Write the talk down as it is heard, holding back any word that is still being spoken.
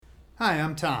Hi,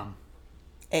 I'm Tom,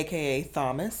 aka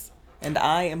Thomas, and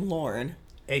I am Lauren.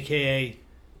 aka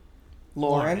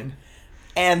Lauren, Lauren.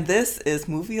 and this is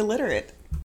Movie Illiterate.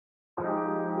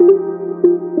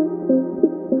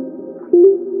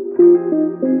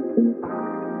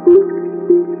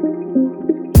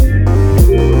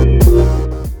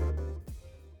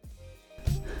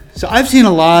 So I've seen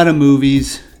a lot of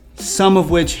movies, some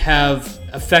of which have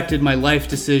affected my life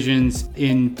decisions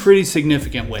in pretty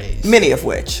significant ways. Many of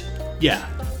which. Yeah.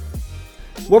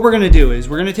 What we're going to do is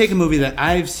we're going to take a movie that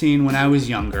I've seen when I was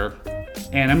younger,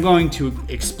 and I'm going to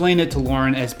explain it to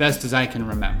Lauren as best as I can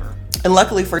remember. And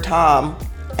luckily for Tom,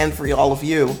 and for all of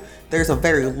you, there's a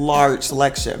very large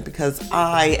selection because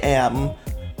I am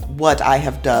what I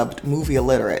have dubbed movie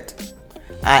illiterate.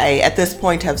 I, at this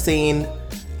point, have seen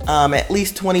at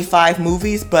least 25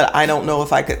 movies, but I don't know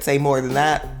if I could say more than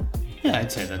that. Yeah,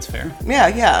 I'd say that's fair.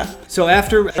 Yeah. So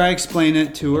after I explain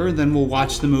it to her, then we'll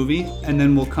watch the movie, and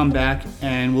then we'll come back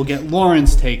and we'll get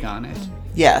Lauren's take on it.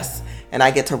 Yes. And I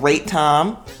get to rate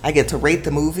Tom. I get to rate the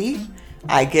movie.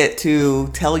 I get to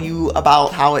tell you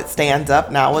about how it stands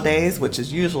up nowadays, which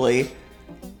is usually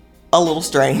a little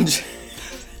strange.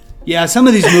 Yeah, some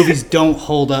of these movies don't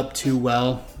hold up too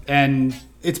well, and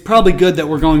it's probably good that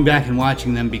we're going back and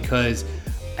watching them because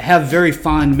I have very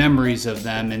fond memories of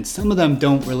them, and some of them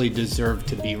don't really deserve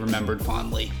to be remembered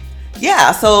fondly.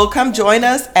 Yeah, so come join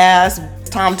us as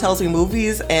Tom tells me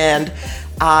movies and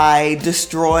I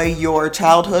destroy your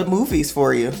childhood movies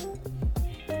for you.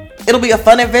 It'll be a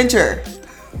fun adventure.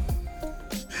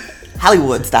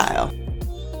 Hollywood style.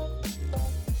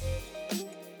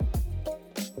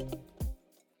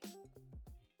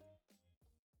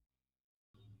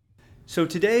 So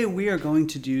today we are going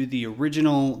to do the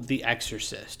original The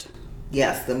Exorcist.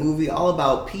 Yes, the movie all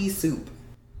about pea soup.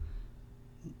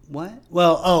 What?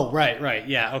 Well, right.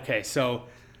 Yeah, okay. So,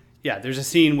 yeah, there's a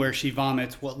scene where she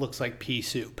vomits what looks like pea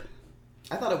soup.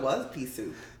 I thought it was pea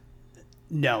soup.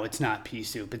 No, it's not pea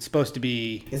soup. It's supposed to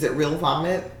be... Is it real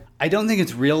vomit? I don't think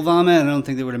it's real vomit. I don't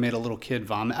think they would have made a little kid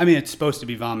vomit. I mean, it's supposed to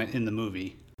be vomit in the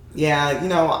movie. Yeah,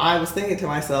 I was thinking to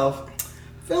myself,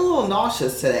 I feel a little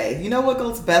nauseous today. You know what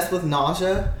goes best with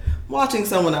nausea? Watching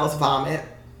someone else vomit.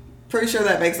 Pretty sure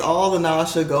that makes all the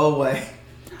nausea go away.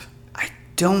 I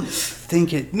don't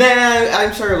think it... Nah,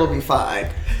 I'm sure it'll be fine.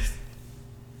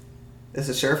 It's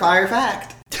a surefire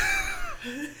fact.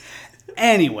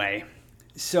 Anyway,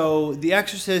 so The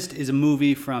Exorcist is a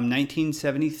movie from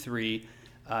 1973.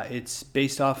 It's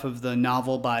based off of the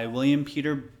novel by William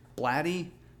Peter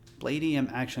Blatty. I'm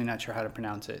actually not sure how to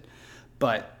pronounce it.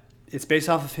 But it's based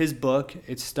off of his book.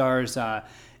 It stars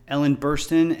Ellen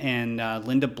Burstyn and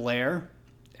Linda Blair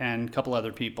and a couple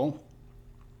other people.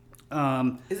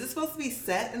 Is it supposed to be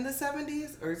set in the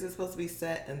 70s or is it supposed to be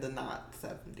set in the not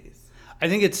 70s? I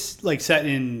think it's like set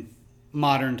in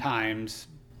modern times.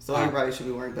 So everybody should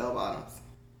be wearing bell bottoms.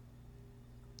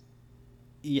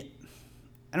 Yeah.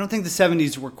 I don't think the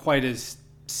 70s were quite as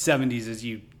 70s as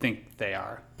you think they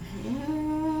are.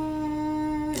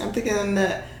 I'm thinking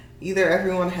that either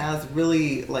everyone has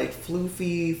really like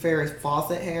floofy Farrah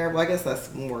Fawcett hair. Well, I guess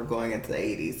that's more going into the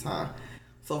 80s, huh?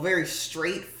 So very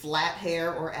straight, flat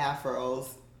hair or afros.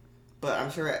 But I'm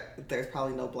sure there's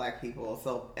probably no black people.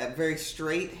 So very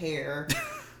straight hair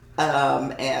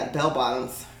and bell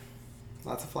bottoms.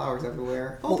 Lots of flowers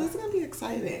everywhere. Oh, this is going to be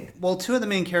exciting. Well, two of the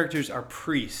main characters are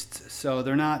priests, so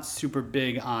they're not super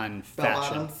big on fashion.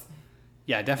 Bell-bottoms?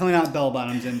 Yeah, definitely not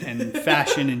bell-bottoms and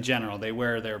fashion in general. They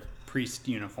wear their priest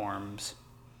uniforms.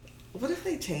 What if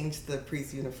they changed the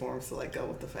priest uniforms to like go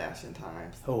with the fashion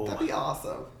times? Oh. That'd be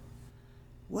awesome.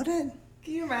 Would it?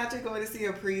 Can you imagine going to see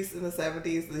a priest in the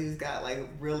 70s and he's got like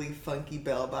really funky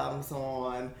bell-bottoms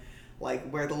on? Like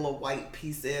where the little white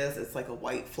piece is, it's like a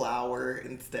white flower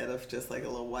instead of just like a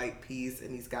little white piece, and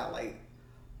he's got like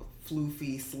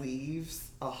floofy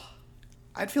sleeves. Oh,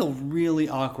 I'd feel really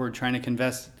awkward trying to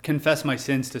confess my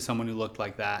sins to someone who looked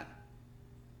like that.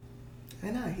 I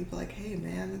know. He'd be like, "Hey,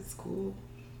 man, it's cool.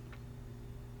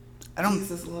 I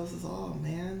Jesus loves us all,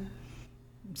 man."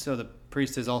 So the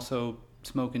priest is also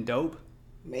smoking dope?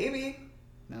 Maybe.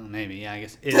 No, maybe. Yeah, I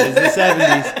guess it is the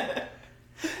 70s.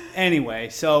 Anyway,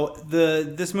 so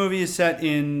this movie is set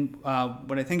in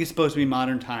what I think is supposed to be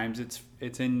modern times. It's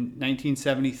in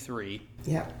 1973.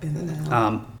 Yeah, in the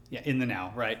now. In the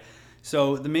now, right.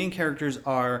 So the main characters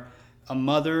are a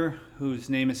mother whose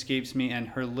name escapes me and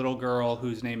her little girl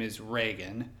whose name is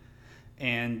Reagan.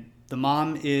 And the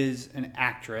mom is an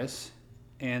actress,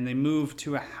 and they move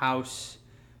to a house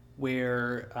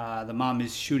where the mom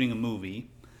is shooting a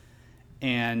movie.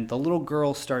 And the little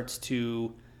girl starts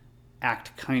to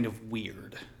act kind of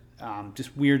weird.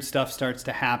 Just weird stuff starts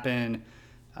to happen.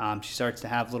 She starts to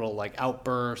have little like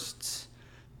outbursts.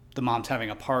 The mom's having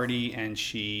a party, and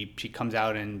she comes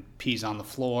out and pees on the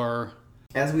floor.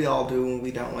 As we all do when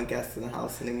we don't want guests in the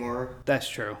house anymore. That's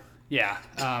true. Yeah.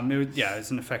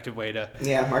 It's an effective way to...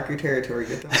 Yeah, mark your territory.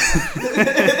 Get them.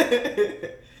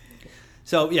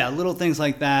 So, yeah, little things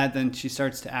like that. Then she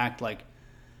starts to act like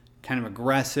kind of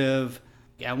aggressive.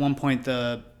 At one point,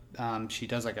 she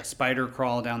does like a spider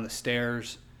crawl down the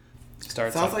stairs.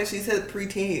 Sounds like she's hit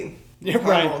preteen. Yeah,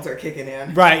 right. Hormones are kicking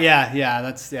in. Right, yeah.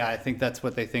 I think that's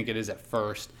what they think it is at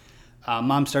first.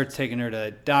 Mom starts taking her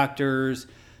to doctors.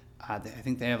 I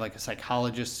think they have like a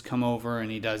psychologist come over,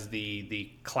 and he does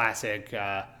the classic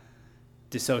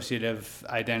dissociative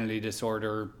identity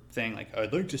disorder thing, like,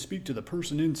 I'd like to speak to the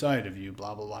person inside of you,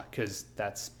 blah, blah, blah, because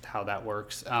that's how that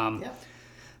works.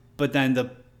 But then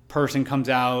the person comes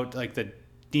out, like the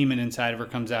demon inside of her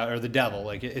comes out, or the devil.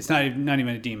 Like, it's not even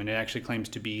a demon. It actually claims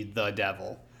to be the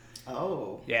devil.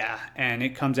 Oh. Yeah, and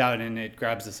it comes out and it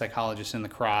grabs the psychologist in the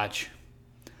crotch.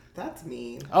 That's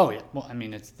mean. Oh, yeah. Well, I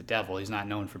mean, it's the devil. He's not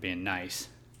known for being nice.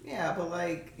 Yeah, but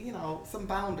like, some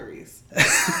boundaries.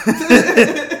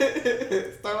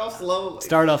 Start off slowly.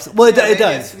 Well, it does.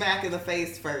 Get smack in the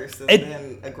face first, and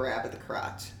then a grab at the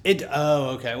crotch.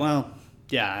 Oh, okay. Well,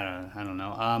 yeah, I don't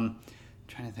know.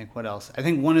 Trying to think what else. I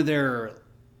think one of their,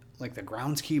 like the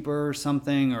groundskeeper or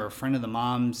something, or a friend of the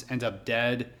mom's ends up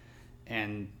dead,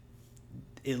 and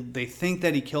they think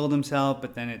that he killed himself,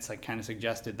 but then it's like kind of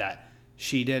suggested that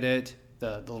she did it.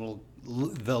 The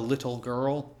little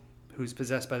girl who's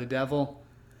possessed by the devil.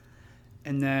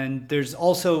 And then there's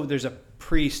a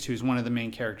priest who's one of the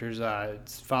main characters.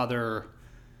 It's Father,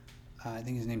 I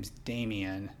think his name's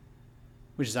Damien,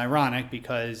 which is ironic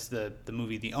because the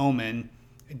movie The Omen,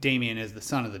 Damien is the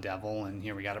son of the devil, and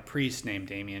here we got a priest named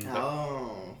Damien.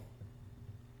 Oh.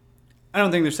 I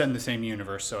don't think they're set in the same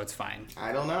universe, so it's fine.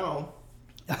 I don't know.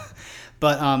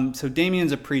 But so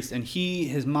Damien's a priest, and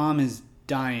his mom is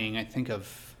dying, I think,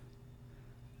 of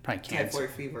probably cancer.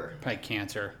 Typhoid fever. Probably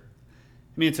cancer.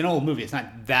 I mean, it's an old movie. It's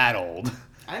not that old.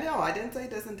 I know. I didn't say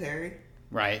dysentery.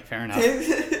 Right. Fair enough.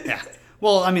 Yeah.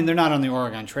 Well, I mean, they're not on the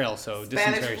Oregon Trail, so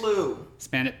Spanish flu.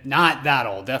 Not that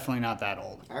old. Definitely not that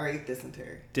old. All right,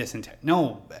 dysentery. Dysentery.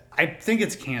 No, I think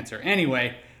it's cancer.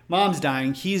 Anyway, mom's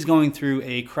dying. He's going through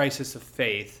a crisis of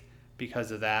faith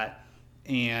because of that.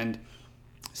 And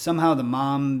somehow the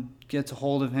mom gets a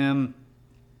hold of him,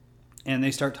 and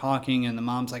they start talking, and the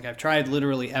mom's like, I've tried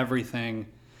literally everything.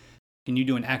 Can you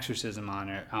do an exorcism on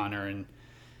her? And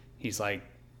he's like,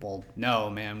 well,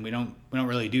 no, man, we don't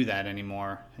really do that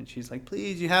anymore. And she's like,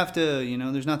 please, you have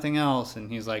to, there's nothing else.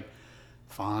 And he's like,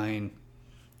 fine.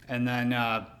 And then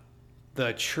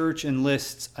the church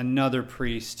enlists another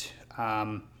priest,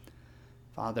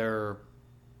 Father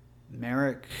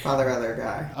Merrick.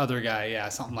 Other guy, yeah,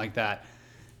 something like that.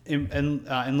 And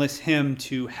enlists him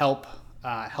to help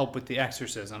with the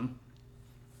exorcism.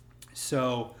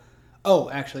 So,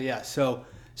 actually, yeah. So,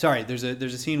 sorry, there's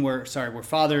a scene where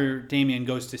Father Damien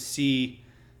goes to see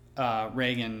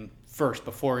Reagan first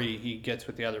before he gets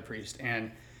with the other priest,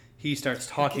 and he starts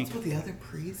talking. Gets with the other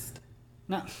priest?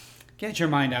 No, get your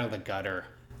mind out of the gutter.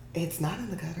 It's not in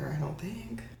the gutter, I don't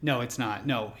think. No, it's not.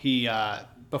 No, he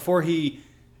before he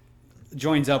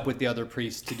joins up with the other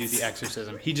priest to do the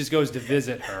exorcism, he just goes to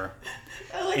visit her.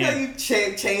 I like how you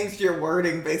changed your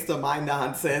wording based on my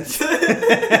nonsense.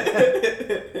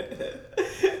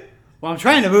 Well, I'm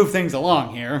trying to move things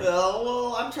along here.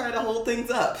 Well, I'm trying to hold things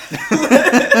up.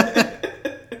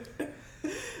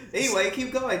 Anyway,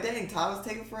 keep going. Dang, Tom is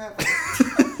taking forever.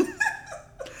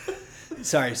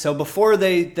 Sorry, so before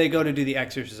they go to do the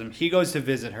exorcism, he goes to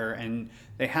visit her, and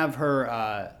they have her,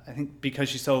 I think because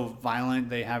she's so violent,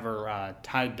 they have her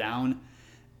tied down,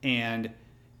 and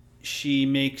she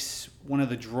makes one of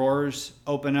the drawers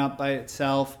open up by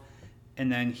itself, and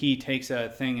then he takes a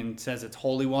thing and says it's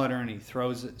holy water, and he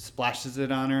splashes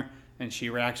it on her, and she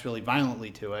reacts really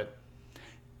violently to it.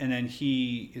 And then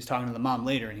he is talking to the mom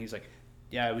later, and he's like,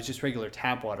 yeah, it was just regular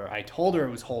tap water. I told her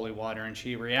it was holy water, and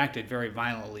she reacted very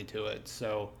violently to it.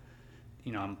 So,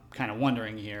 I'm kind of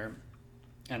wondering here.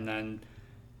 And then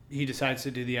he decides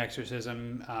to do the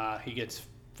exorcism. He gets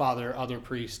other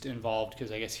priest involved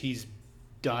because I guess he's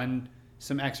done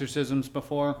some exorcisms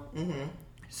before. Mm-hmm.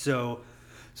 So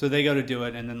they go to do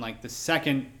it, and then like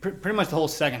pretty much the whole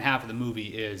second half of the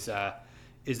movie is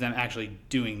them actually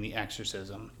doing the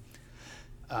exorcism.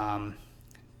 Trying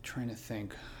to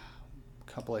think,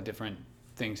 a couple of different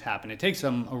things happen. It takes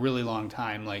them a really long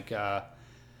time. Like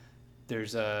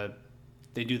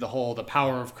they do the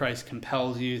power of Christ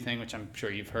compels you thing, which I'm sure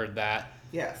you've heard that.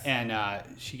 Yes. And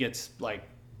she gets like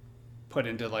put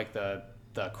into like the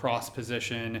cross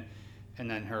position, and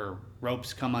then her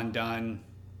ropes come undone,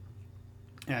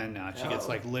 and she gets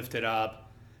like lifted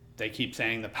up. They keep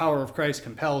saying the power of Christ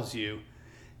compels you,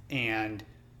 and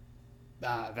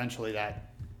eventually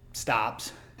that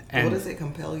stops. And what does it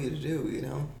compel you to do, you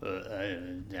know?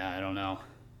 I don't know.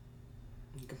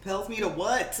 It compels me to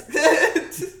what?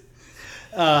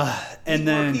 And Eat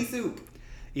then more pea soup.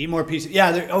 Eat more pea soup.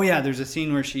 Yeah. There's a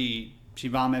scene where she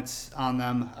vomits on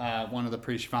them. One of the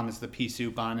priests vomits the pea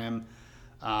soup on him.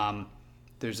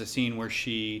 There's a scene where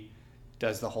she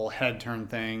does the whole head turn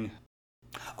thing.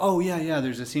 Oh yeah.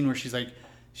 There's a scene where she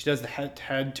does the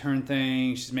head turn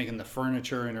thing. She's making the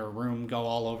furniture in her room go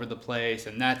all over the place,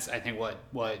 and that's, I think,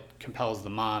 what compels the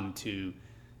mom to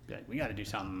be like, we got to do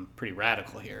something pretty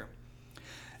radical here.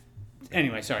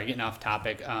 Anyway, sorry, getting off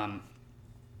topic.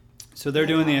 So they're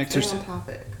doing the exercise. On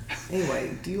topic.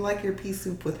 Anyway, do you like your pea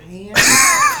soup with ham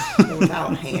or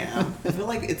without ham? I feel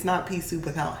like it's not pea soup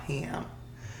without ham.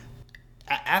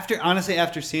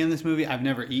 After seeing this movie, I've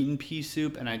never eaten pea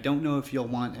soup, and I don't know if you'll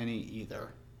want any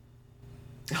either.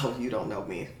 Oh, you don't know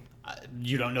me.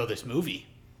 You don't know this movie.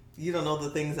 You don't know the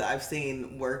things that I've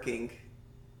seen working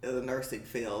in the nursing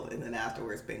field, and then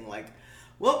afterwards being like,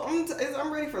 well,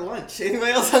 I'm ready for lunch.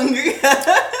 Anybody else hungry?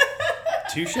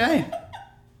 Touche.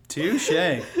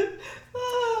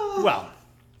 Well,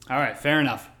 all right, fair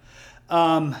enough.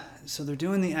 So they're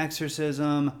doing the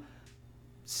exorcism.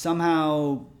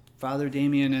 Somehow Father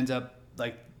Damien ends up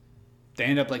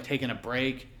taking a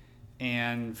break,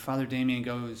 and Father Damien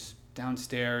goes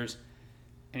downstairs,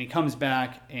 and he comes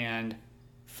back, and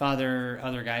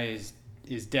other guy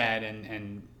is dead,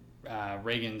 and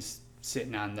Reagan's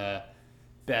sitting on the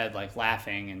bed like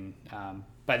laughing, and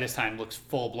by this time looks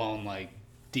full blown like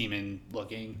demon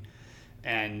looking.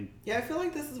 And yeah, I feel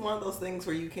like this is one of those things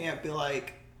where you can't be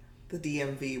like the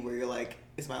DMV where you're like,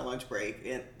 it's my lunch break,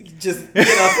 and you just get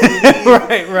up and leave.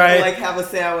 right. Or like have a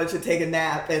sandwich and take a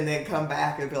nap, and then come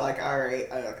back and be like, all right,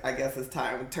 I guess it's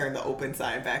time to turn the open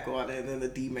sign back on, and then the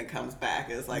demon comes back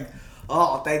and it's like,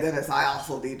 oh, thank goodness, I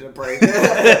also need a break.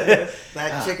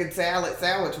 That chicken salad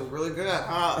sandwich was really good,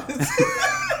 huh?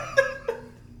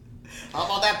 How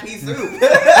about that pea soup?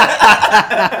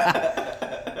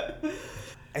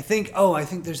 I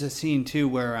think there's a scene too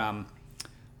where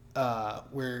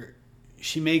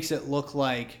she makes it look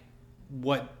like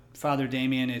what Father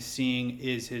Damien is seeing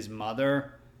is his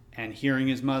mother and hearing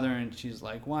his mother, and she's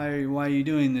like, why are you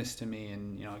doing this to me?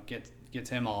 And it gets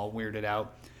him all weirded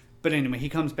out. But anyway, he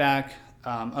comes back.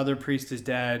 Other priest is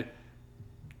dead.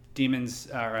 Demons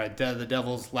are dead. The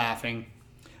devil's laughing.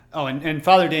 Oh, and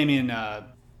Father Damien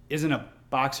isn't a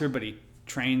boxer, but he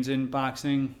trains in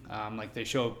boxing. Like they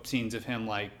show scenes of him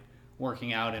like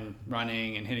working out and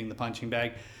running and hitting the punching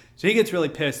bag. So he gets really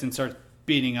pissed and starts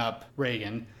beating up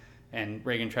Reagan, and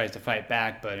Reagan tries to fight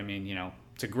back, but I mean,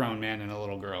 it's a grown man and a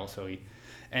little girl, so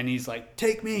he's like,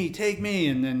 take me,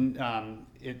 and then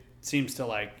it seems to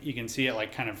like, you can see it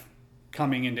like kind of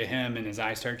coming into him, and his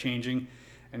eyes start changing,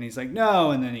 and he's like,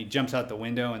 no, and then he jumps out the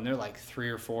window, and they're like 3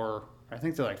 or 4, I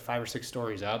think they're like 5 or 6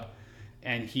 stories up,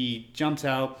 and he jumps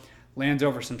out, lands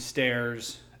over some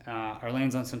stairs, or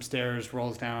lands on some stairs,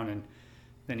 rolls down, and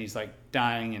then he's like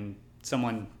dying, and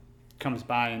someone comes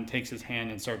by and takes his hand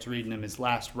and starts reading him his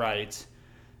last rites,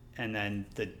 and then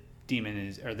the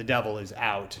devil is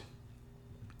out,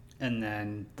 and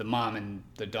then the mom and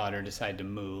the daughter decide to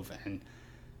move, and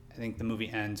I think the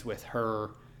movie ends with her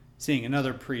seeing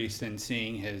another priest and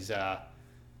seeing his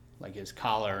his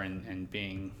collar and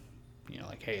being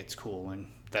like, hey, it's cool, and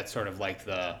that's sort of like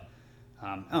the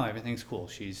everything's cool,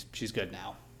 she's good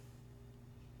now.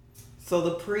 So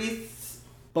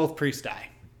both priests die.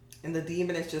 And the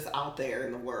demon is just out there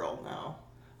in the world now.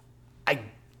 I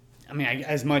mean,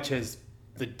 as much as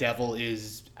the devil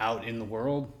is out in the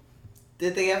world.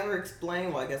 Did they ever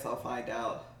explain? Well, I guess I'll find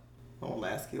out. I won't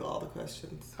ask you all the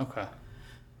questions. Okay.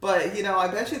 But, I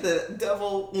bet you the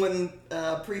devil, when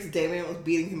Priest Damien was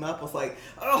beating him up, was like,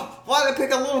 oh, why did I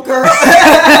pick a little girl?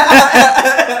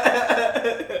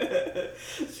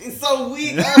 She's so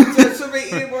weak. I should be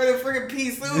eating more than freaking pea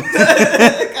soup.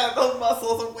 Got those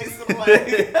muscles are wasting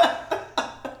away.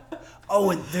 Oh,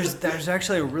 and there's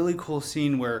actually a really cool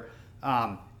scene where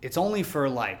it's only for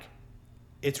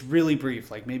it's really brief,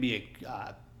 like maybe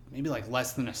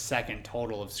less than a second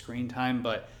total of screen time,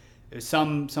 but it was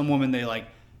some woman they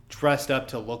dressed up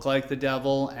to look like the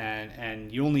devil,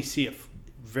 and you only see it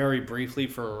very briefly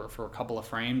for a couple of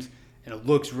frames, and it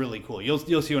looks really cool. You'll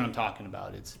see what I'm talking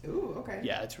about. Ooh, okay.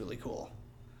 Yeah, it's really cool.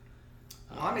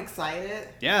 Well, I'm excited.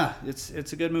 Yeah, it's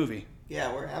a good movie.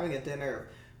 Yeah, we're having a dinner of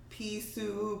pea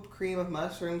soup, cream of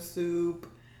mushroom soup,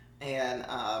 and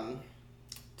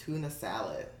tuna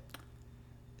salad.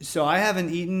 So I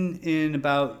haven't eaten in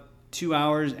about 2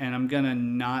 hours, and I'm gonna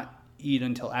not eat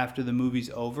until after the movie's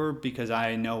over because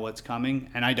I know what's coming,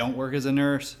 and I don't work as a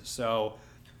nurse, so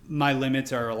my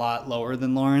limits are a lot lower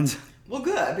than Lauren's. Well,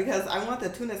 good, because I want the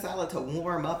tuna salad to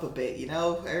warm up a bit. You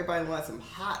know, everybody wants some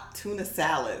hot tuna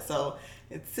salad. So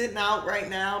it's sitting out right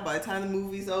now. By the time the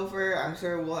movie's over, I'm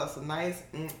sure we'll have some nice,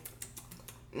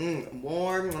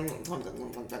 warm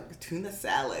tuna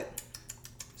salad.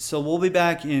 So we'll be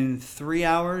back in 3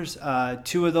 hours.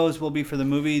 2 of those will be for the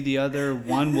movie. The other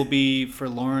one will be for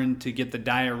Lauren to get the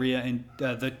diarrhea and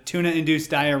the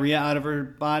tuna-induced diarrhea out of her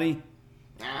body.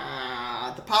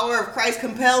 The power of Christ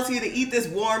compels you to eat this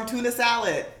warm tuna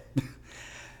salad.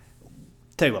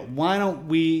 Tell you what, why don't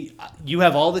we... You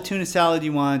have all the tuna salad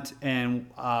you want, and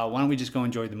why don't we just go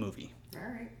enjoy the movie? All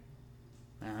right.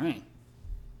 All right.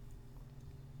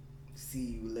 See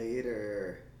you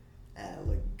later,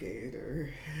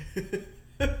 alligator.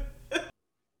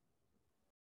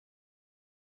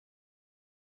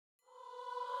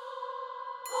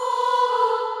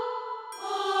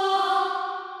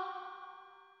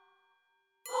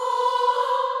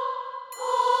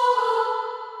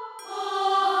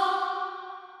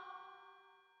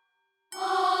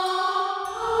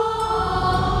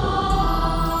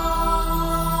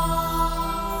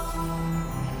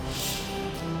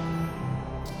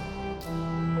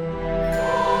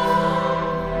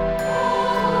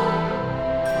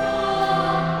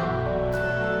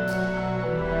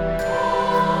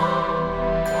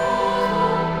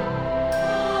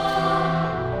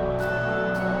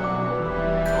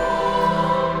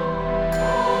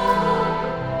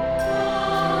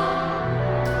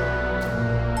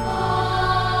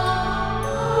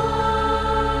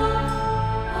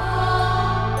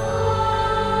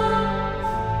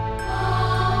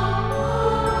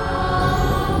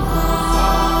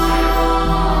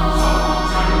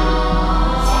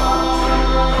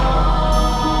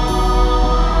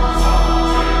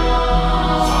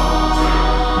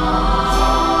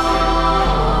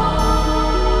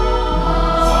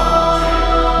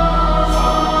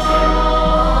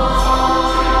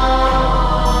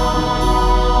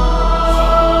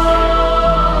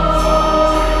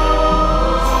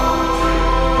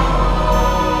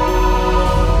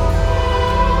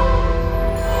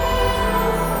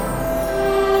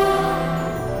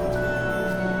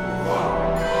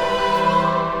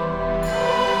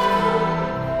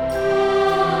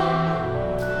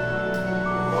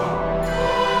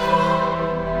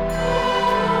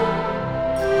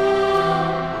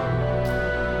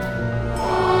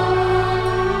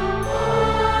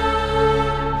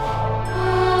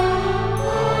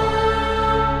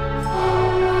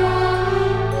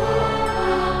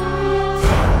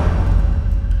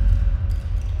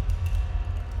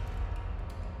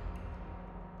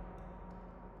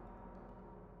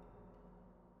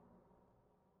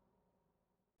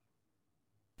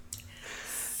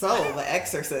 So, The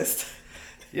Exorcist.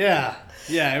 Yeah,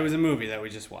 it was a movie that we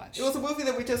just watched. It was a movie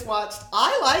that we just watched.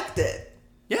 I liked it.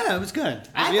 Yeah, it was good.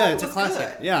 I Yeah, thought it's it a was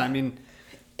classic. good. Yeah, I mean,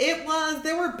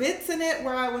 There were bits in it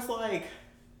where I was like,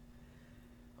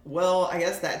 well, I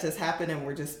guess that just happened and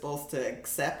we're just supposed to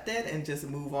accept it and just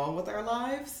move on with our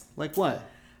lives. like what?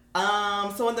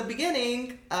 So in the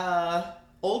beginning,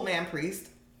 old man priest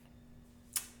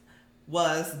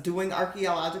was doing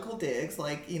archaeological digs,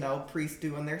 like, you know, priests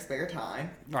do in their spare time.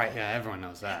 Right, yeah, everyone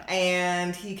knows that.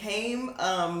 And he came,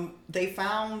 they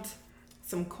found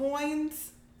some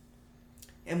coins,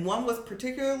 and one was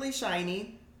particularly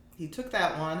shiny. He took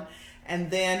that one,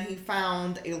 and then he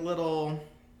found a little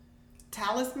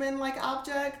talisman-like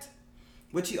object,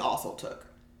 which he also took.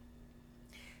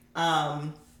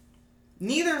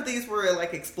 Neither of these were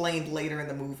like explained later in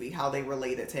the movie how they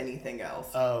related to anything else.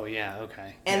 Oh, yeah,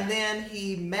 okay. And then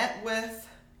he met with,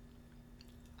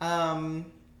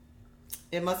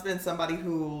 it must have been somebody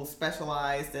who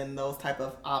specialized in those type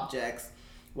of objects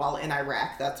while in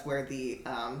Iraq. That's where the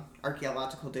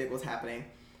archaeological dig was happening.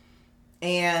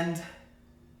 And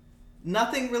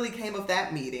nothing really came of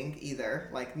that meeting either.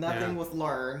 Like, nothing was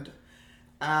learned.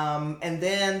 And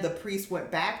then the priest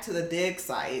went back to the dig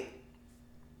site,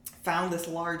 found this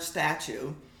large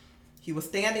statue. He was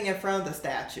standing in front of the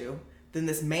statue. Then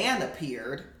this man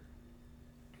appeared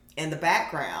in the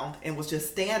background and was just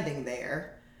standing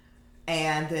there.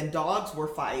 And then dogs were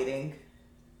fighting.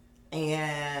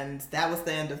 And that was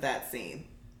the end of that scene.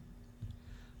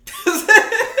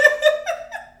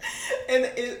 And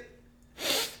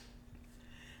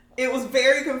it was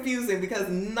very confusing because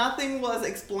nothing was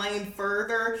explained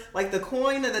further. Like, the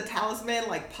coin and the talisman,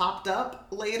 like, popped up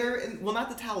later. Well, not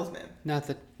the talisman. Not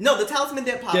the... No, the talisman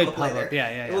did pop up later.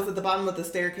 Yeah. It was at the bottom of the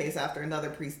staircase after another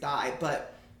priest died.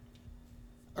 But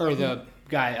Or the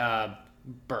guy,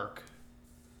 Burke.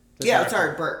 The Yeah, director.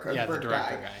 sorry, Burke. Yeah, Burke the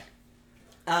director died.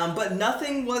 guy. But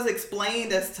nothing was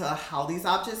explained as to how these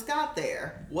objects got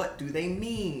there. What do they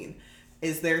mean?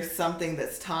 Is there something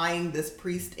that's tying this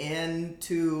priest in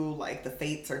to, like, the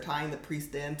fates are tying the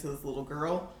priest in to this little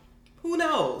girl? Who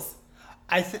knows?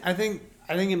 I think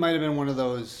it might have been one of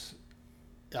those.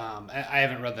 I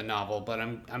haven't read the novel, but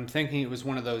I'm thinking it was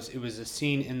one of those. It was a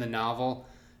scene in the novel,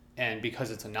 and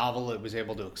because it's a novel, it was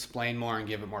able to explain more and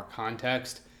give it more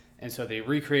context. And so they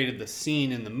recreated the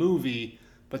scene in the movie,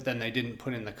 but then they didn't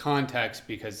put in the context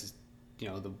because,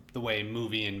 the way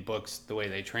movie and books, the way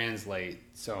they translate.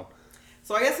 So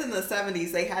I guess in the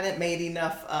 70s, they hadn't made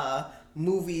enough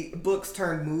books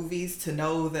turned movies to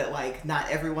know that, like, not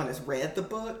everyone has read the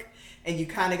book. And you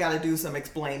kind of got to do some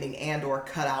explaining and or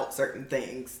cut out certain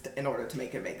things in order to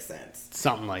make it make sense.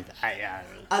 something like that. Yeah.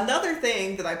 Another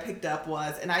thing that I picked up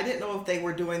was, and I didn't know if they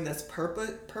were doing this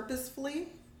purposefully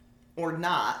or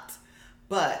not,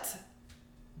 but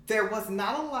there was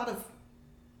not a lot of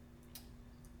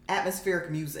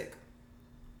atmospheric music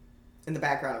in the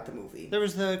background of the movie. There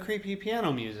was the creepy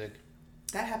piano music.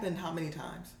 That happened how many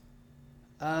times?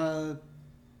 A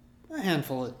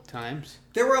handful of times.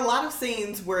 There were a lot of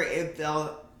scenes where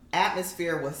the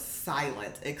atmosphere was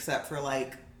silent except for,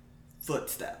 like,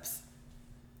 footsteps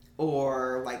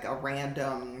or, like, a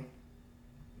random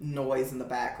noise in the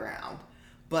background.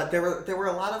 But there were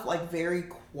a lot of, like, very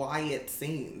quiet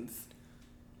scenes.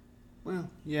 Well,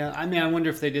 yeah. I mean, I wonder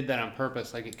if they did that on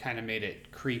purpose. Like, it kind of made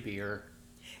it creepier.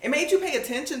 It made you pay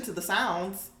attention to the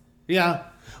sounds. Yeah.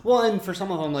 Well, and for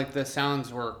some of them, like, the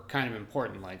sounds were kind of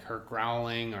important, like her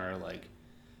growling or, like,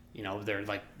 they're,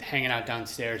 like, hanging out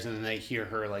downstairs and then they hear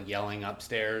her, like, yelling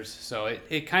upstairs. So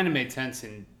it kind of made sense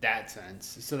in that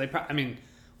sense. So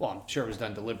I'm sure it was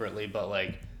done deliberately, but,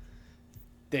 like,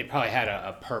 they probably had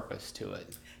a purpose to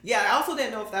it. Yeah, I also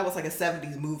didn't know if that was, like, a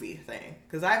 70s movie thing.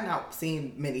 Because I've not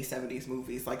seen many 70s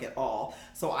movies, like, at all.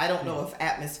 So I don't know if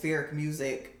atmospheric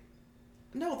music...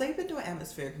 No, they've been doing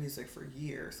atmospheric music for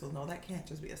years, so no, that can't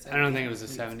just be a 70s. I don't think it was a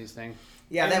 70s thing.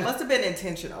 Yeah, that must have been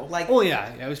intentional. Like, oh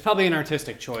yeah, it was probably an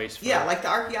artistic choice. Like the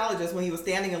archaeologist, when he was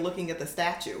standing and looking at the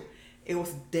statue, it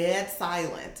was dead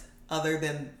silent, other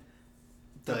than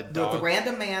the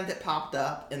random man that popped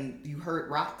up, and you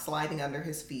heard rock sliding under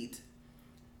his feet,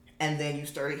 and then you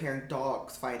started hearing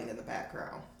dogs fighting in the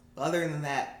background. Other than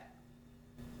that,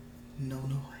 no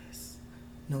noise,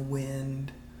 no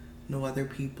wind, no other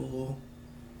people.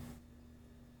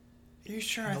 Are you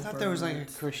sure? I No thought there was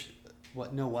like birds.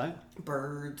 What? No what?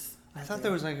 Birds. I thought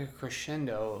there was like a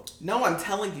crescendo. No, I'm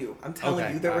telling you.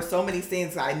 Okay, There were so many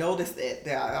scenes that I noticed it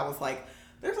that I was like,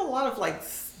 there's a lot of, like,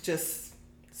 just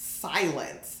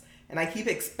silence. And I keep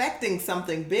expecting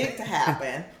something big to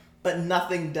happen, but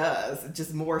nothing does. It's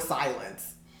just more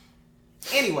silence.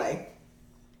 Anyway,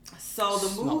 so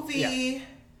the movie...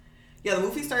 Yeah, the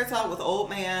movie starts out with old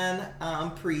man,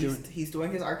 priest. He's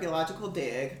doing his archaeological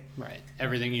dig. Right.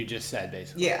 Everything you just said,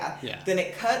 basically. Yeah. Yeah. Then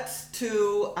it cuts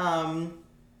to...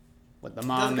 what, the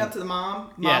mom? Does it cut to the mom?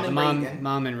 Reagan.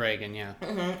 Mom and Reagan, yeah.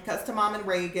 Mm-hmm. Cuts to Mom and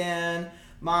Reagan.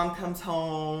 Mom comes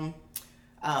home.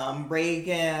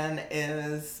 Reagan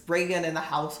in the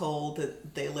household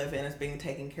that they live in is being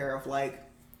taken care of, like,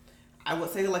 I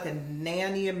would say, like, a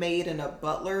nanny, a maid, and a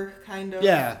butler kind of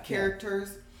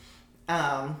characters.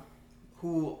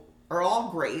 Who are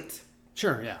all great.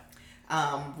 Sure, yeah.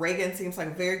 Reagan seems like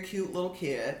a very cute little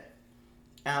kid.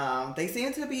 They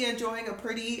seem to be enjoying a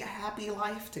pretty happy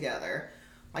life together.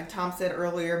 Like Tom said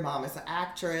earlier, Mom is an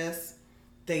actress.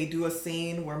 They do a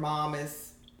scene where Mom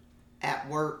is at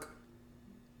work,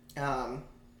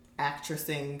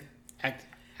 actressing.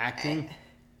 Acting?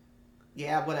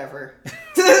 Yeah, whatever.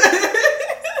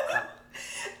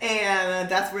 And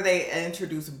that's where they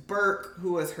introduce Burke,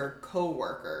 who is her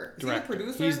co-worker. Is he the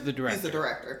producer? He's the director. He's the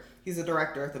director. He's the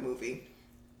director of the movie.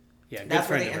 Yeah, good That's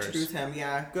where friend they of introduce hers. him.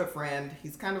 Yeah, good friend.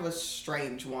 He's kind of a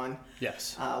strange one.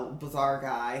 Yes. Bizarre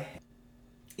guy.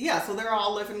 Yeah, so they're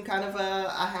all living kind of a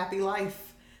happy life.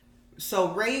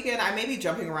 So Reagan, I may be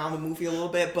jumping around the movie a little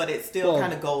bit, but it still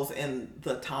kind of goes in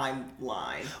the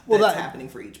timeline that's happening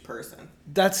for each person.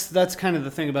 That's kind of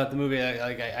the thing about the movie.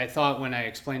 I thought when I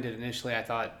explained it initially, I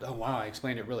thought, oh wow, I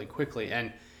explained it really quickly,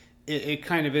 and it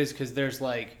kind of is, because there's,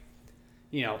 like,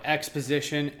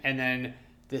 exposition and then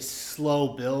this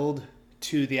slow build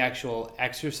to the actual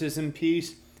exorcism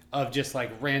piece of just, like,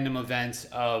 random events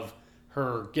of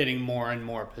her getting more and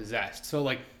more possessed. So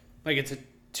like it's a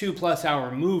 2+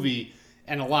 hour movie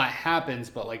and a lot happens,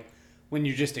 but, like, when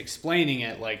you're just explaining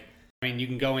it, like, I mean, you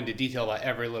can go into detail about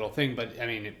every little thing, but I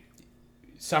mean,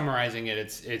 summarizing it,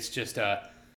 it's just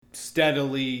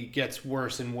steadily gets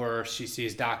worse and worse. She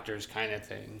sees doctors kind of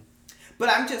thing. But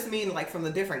I'm just mean like from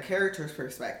the different characters'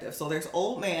 perspective. So there's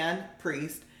old man,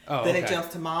 priest. Oh, then okay. it jumps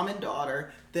to mom and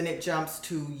daughter. Then it jumps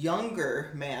to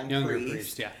younger man,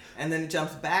 priest. Yeah. And then it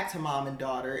jumps back to mom and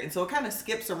daughter. And so it kind of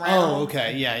skips around. Oh,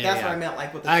 okay. Yeah. That's what I meant,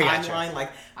 like with the I timeline. gotcha.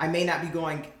 Like I may not be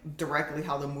going directly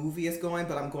how the movie is going,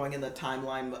 but I'm going in the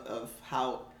timeline of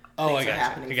how things are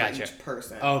happening for each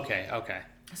person. Okay.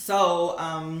 So,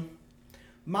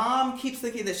 mom keeps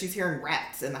thinking that she's hearing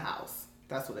rats in the house.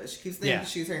 That's what it is. She keeps thinking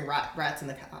she's hearing rats in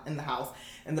the house.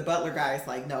 And the butler guy is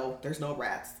like, no, there's no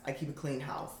rats. I keep a clean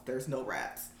house. There's no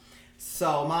rats.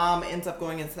 So mom ends up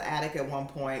going into the attic at one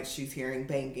point. She's hearing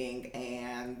banging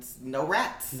and no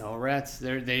rats. No rats.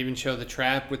 They even show the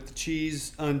trap with the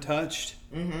cheese untouched.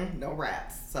 No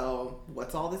rats. So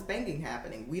what's all this banging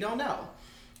happening? We don't know.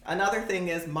 Another thing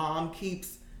is mom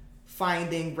keeps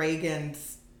finding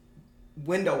Reagan's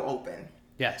window open.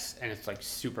 Yes, and it's like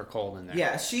super cold in there.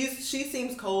 Yeah, she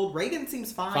seems cold. Reagan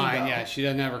seems fine. Fine, though. yeah. She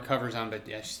doesn't have her covers on, but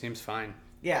yeah, she seems fine.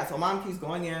 Yeah, so mom keeps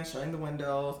going in, shutting the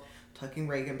windows, tucking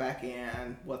Reagan back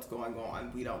in. What's going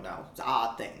on? We don't know. It's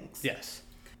odd things. Yes.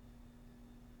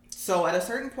 So at a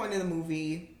certain point in the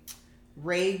movie,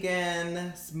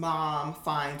 Reagan's mom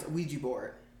finds a Ouija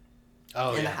board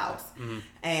in the house. Mm-hmm.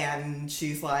 And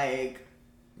she's like,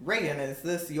 Reagan, is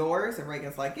this yours? And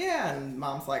Reagan's like, yeah. And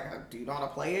mom's like, do you know how to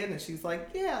play it? And she's like,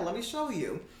 yeah, let me show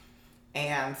you.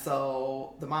 And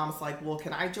so the mom's like, well,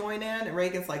 can I join in? And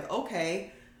Reagan's like,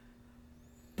 okay.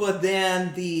 But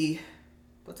then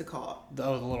what's it called?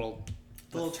 The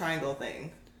little triangle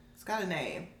thing. It's got a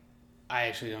name. I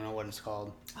actually don't know what it's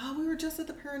called. Oh, we were just at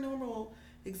the paranormal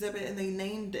exhibit and they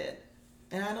named it.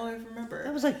 And I don't even remember.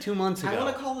 That was like 2 months ago. I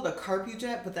want to call it a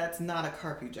carpujet, but that's not a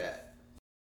carpujet.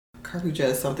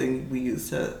 Carpujet is something we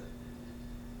use to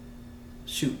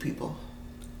shoot people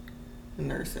in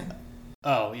nursing.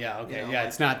 Oh, yeah, okay. You know, yeah, like,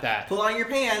 it's not that. Pull on your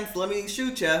pants, let me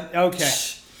shoot you. Okay.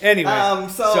 Anyway,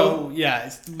 so yeah,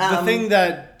 it's the thing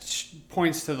that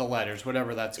points to the letters,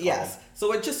 whatever that's called. Yes.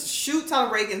 So it just shoots out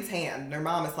of Reagan's hand. And her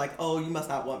mom is like, oh, you must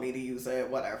not want me to use it,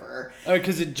 whatever.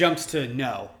 Because it jumps to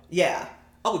no. Yeah.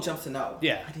 Oh, it jumps to no.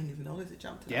 Yeah. I didn't even notice it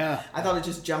jumped to no. Yeah. I thought it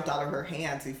just jumped out of her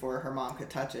hands before her mom could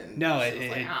touch it. No,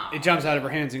 it jumps out of her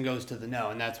hands and goes to the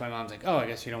no. And that's why mom's like, oh, I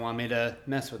guess you don't want me to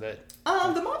mess with it.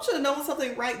 The mom should have known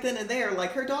something right then and there.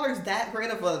 Like, her daughter's that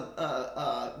great of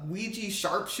a Ouija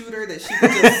sharpshooter that she could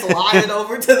just slide it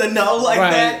over to the no like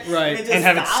that. Right, And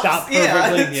have it stop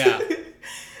perfectly. Yeah.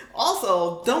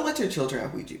 Also, don't let your children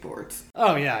have Ouija boards.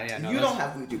 Oh, yeah. No, you don't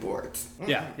have Ouija boards.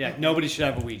 Yeah. Nobody should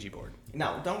have a Ouija board.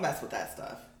 No, don't mess with that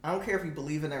stuff. I don't care if you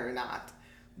believe in it or not.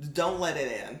 Don't let it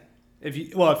in. If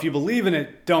you believe in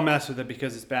it, don't mess with it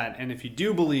because it's bad. And if you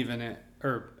do believe in it,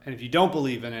 and if you don't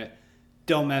believe in it,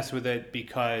 don't mess with it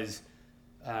because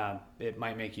it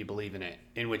might make you believe in it.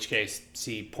 In which case,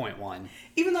 see point 1.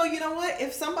 Even though, you know what?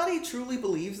 If somebody truly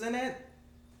believes in it,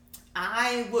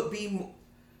 I would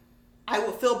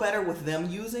feel better with them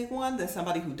using one than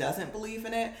somebody who doesn't believe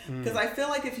in it. Because I feel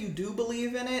like if you do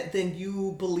believe in it, then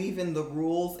you believe in the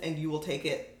rules and you will take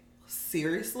it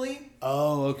seriously.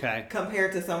 Oh, okay.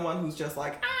 Compared to someone who's just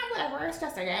like, whatever, it's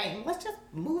just a game. Let's just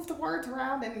move the words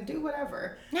around and do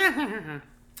whatever.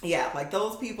 Yeah, like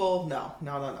those people, no,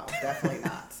 definitely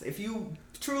not. If you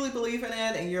truly believe in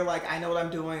it and you're like, I know what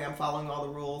I'm doing, I'm following all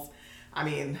the rules, I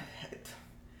mean,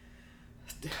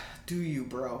 do you,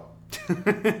 bro?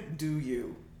 Do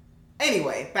you?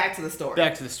 Anyway, back to the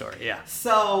story. Yeah.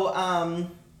 So,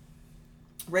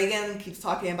 Reagan keeps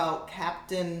talking about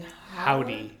Captain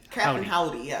Howdy. Captain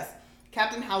Howdy, yes.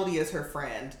 Captain Howdy is her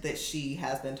friend that she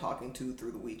has been talking to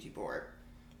through the Ouija board.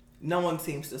 No one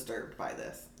seems disturbed by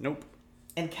this. Nope.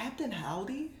 And Captain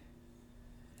Howdy?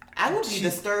 I would be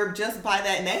disturbed just by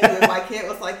that name. If my kid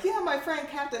was like, yeah, my friend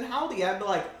Captain Howdy, I'd be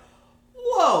like,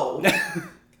 whoa.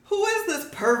 Who is this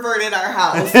pervert in our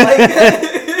house? Like,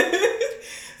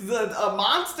 a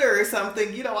monster or something,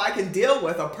 I can deal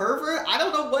with. A pervert? I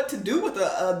don't know what to do with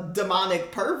a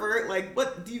demonic pervert. Like,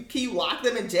 can you lock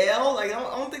them in jail? Like, I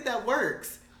don't think that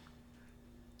works.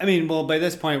 I mean, well, by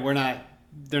this point,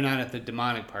 they're not at the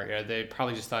demonic part yet. They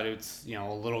probably just thought it's,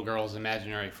 a little girl's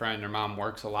imaginary friend. Her mom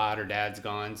works a lot, her dad's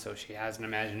gone, so she has an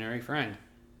imaginary friend.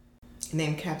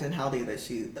 Named Captain Howdy that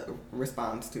she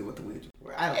responds to with the Ouija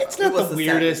board. I don't know. It's not the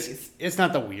weirdest. 70s. It's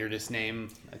not the weirdest name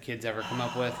a kid's ever come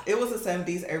up with. It was the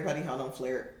 70s. Everybody had on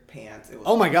flared pants. It was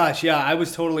oh my gosh, yeah, I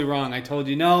was totally wrong. I told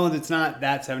you no, it's not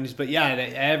that 70s, but yeah,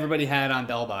 everybody had on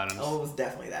bell bottoms. Oh, it was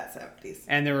definitely that 70s.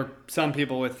 And there were some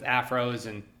people with afros,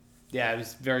 and yeah, it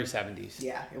was very 70s.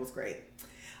 Yeah, it was great.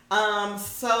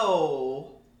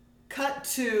 So cut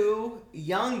to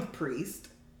young priest.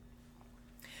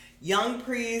 Young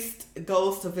priest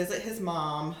goes to visit his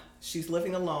mom. She's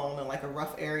living alone in like a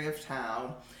rough area of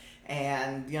town.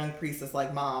 And young priest is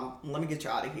like, Mom, let me get you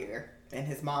out of here. And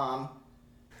his mom,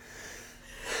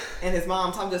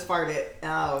 Tom just farted,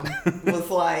 was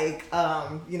like,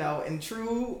 in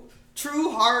true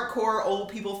hardcore old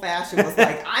people fashion, was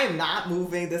like, I'm not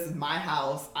moving. This is my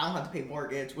house. I don't have to pay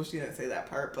mortgage. Well, she didn't say that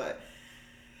part, but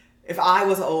if I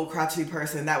was an old crotchety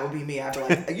person, that would be me. I'd be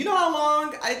like, you know how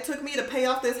long it took me to pay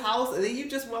off this house, and then you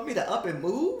just want me to up and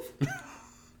move?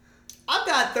 I've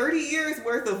got 30 years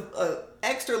worth of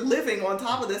extra living on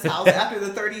top of this house after the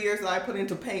 30 years that I put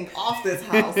into paying off this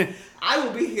house. I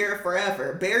will be here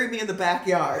forever. Bury me in the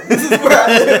backyard. This is where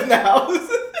I live now.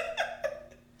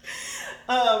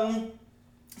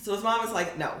 So his mom is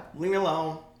like, no, leave me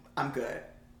alone. I'm good.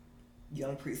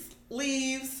 Young priest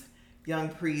leaves. Young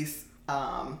priest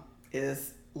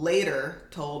is later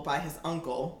told by his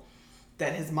uncle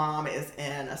that his mom is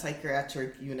in a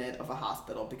psychiatric unit of a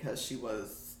hospital because she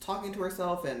was talking to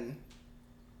herself and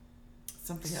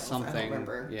something else. I don't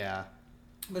remember. Yeah.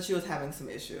 But she was having some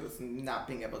issues and not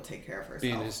being able to take care of herself.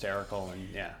 Being hysterical and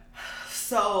yeah.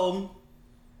 So,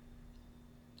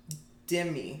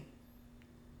 Damien.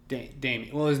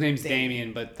 Well, his name's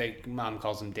Damien, but mom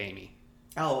calls him Damie.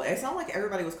 Oh, it sounded like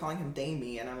everybody was calling him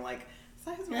Damie, and I'm like, is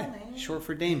that his real name? Short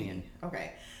for Damien.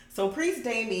 Okay. So Priest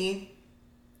Damie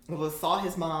saw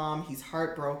his mom. He's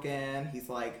heartbroken. He's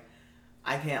like,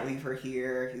 I can't leave her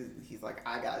here. He's like,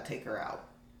 I gotta take her out.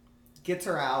 Gets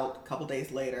her out. A couple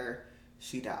days later,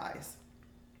 she dies.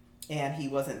 And he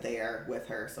wasn't there with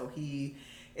her. So he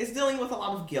is dealing with a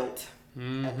lot of guilt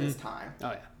at this time.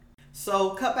 Oh, yeah. So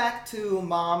cut back to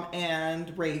Mom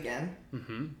and Reagan.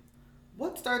 Mm-hmm.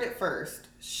 What started first?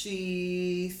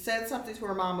 She said something to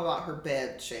her mom about her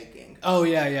bed shaking. Oh,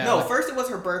 yeah, yeah. No, first it was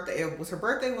her birthday. Her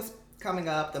birthday was coming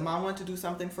up. The mom went to do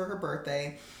something for her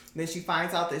birthday. Then she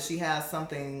finds out that she has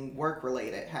something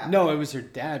work-related happening. No, it was her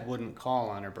dad wouldn't call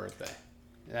on her birthday.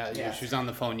 Yes. She was on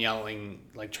the phone yelling,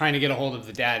 like trying to get a hold of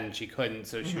the dad, and she couldn't.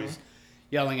 So she was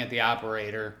yelling at the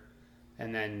operator.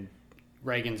 And then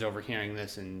Reagan's overhearing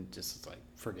this and just like,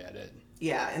 forget it.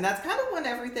 Yeah, and that's kind of when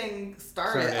everything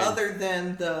started, other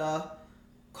than the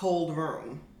cold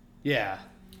room. Yeah.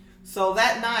 So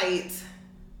that night,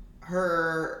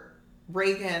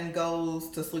 Reagan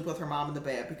goes to sleep with her mom in the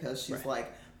bed because she's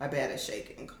like, my bed is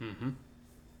shaking. Mm-hmm.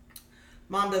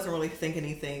 Mom doesn't really think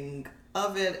anything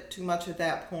of it too much at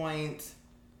that point.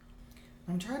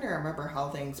 I'm trying to remember how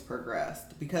things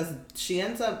progressed because she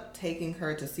ends up taking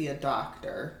her to see a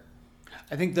doctor.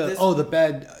 I think the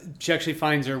bed, she actually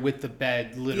finds her with the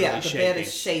bed literally shaking. Yeah, the bed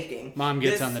is shaking. Mom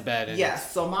gets on the bed. And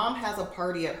yes, so Mom has a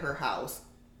party at her house.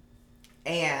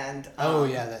 And... oh,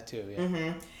 yeah, that too, yeah.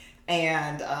 Mm-hmm.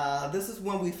 And this is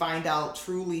when we find out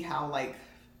truly how, like,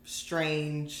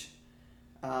 strange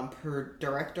her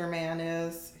director man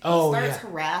is. He starts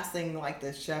harassing, like,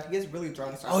 the chef. He gets really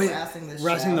drunk, starts harassing the chef.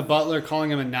 Harassing the butler,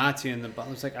 calling him a Nazi, and the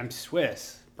butler's like, I'm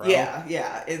Swiss. Bro.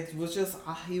 Yeah. It was just,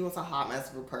 he was a hot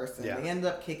mess of a person. Yeah. They ended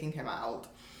up kicking him out.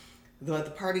 The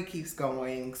party keeps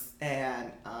going,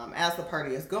 and as the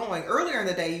party is going, earlier in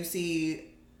the day, you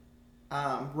see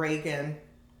Reagan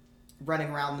running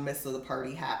around the midst of the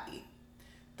party happy.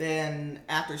 Then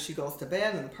after she goes to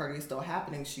bed and the party is still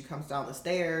happening, she comes down the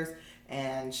stairs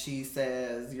and she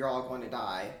says, you're all going to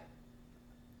die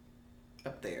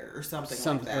up there, or something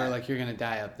like that. Or like, you're going to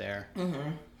die up there.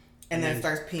 Mm-hmm. And then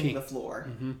starts peeing the floor.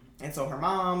 Mm-hmm. And so her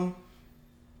mom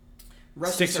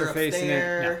rushes her face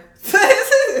upstairs.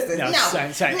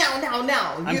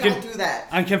 No. You don't do that.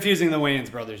 I'm confusing the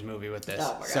Wayans Brothers movie with this.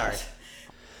 Oh my gosh. Sorry.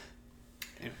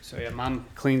 So yeah, Mom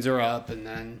cleans her up and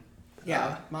then...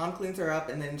 Mom cleans her up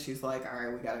and then she's like, all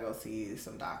right, we got to go see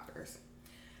some doctors.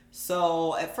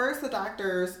 So at first the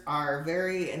doctors are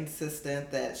very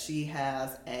insistent that she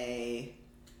has a...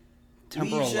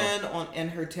 lesion in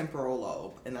her temporal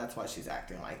lobe, and that's why she's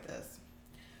acting like this.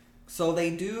 So they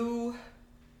do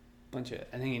bunch of,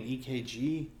 I think, an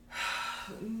EKG.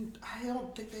 I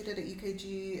don't think they did an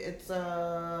EKG. It's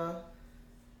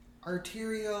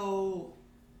arterial.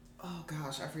 Oh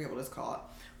gosh, I forget what it's called.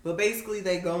 But basically,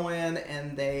 they go in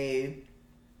and they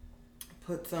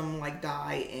put some like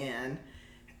dye in,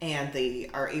 and they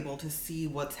are able to see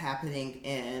what's happening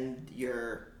in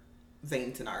your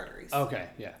veins and arteries. Okay,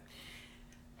 yeah.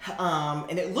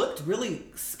 And it looked really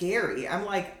scary.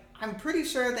 I'm pretty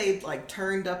sure they like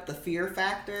turned up the fear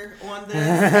factor on this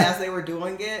as they were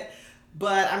doing it.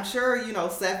 But I'm sure,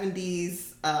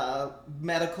 70s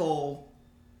medical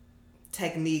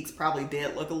techniques probably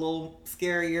did look a little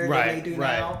scarier than they do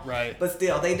now. Right. But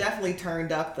still, they definitely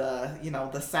turned up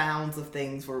the sounds of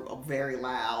things were very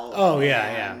loud. Oh,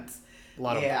 yeah. A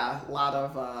lot yeah, a lot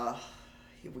of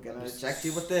we're gonna inject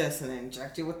you with this and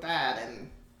inject you with that, and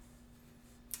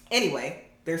anyway,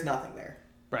 there's nothing there.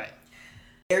 Right.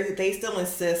 They still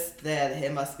insist that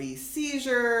it must be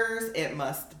seizures, it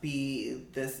must be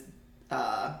this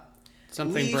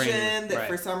Something lesion that right.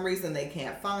 for some reason they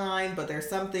can't find, but there's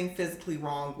something physically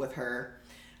wrong with her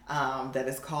that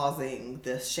is causing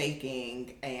this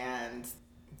shaking and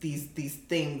these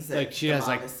things that Like she the has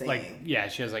mom is saying.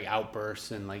 she has like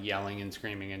outbursts and like yelling and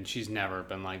screaming, and she's never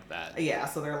been like that. Yeah,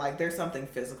 so they're like, there's something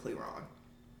physically wrong.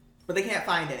 But they can't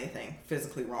find anything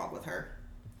physically wrong with her.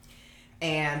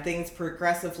 And things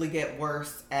progressively get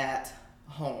worse at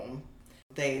home.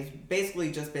 They've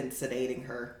basically just been sedating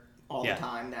her all the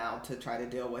time now to try to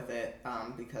deal with it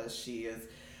because she is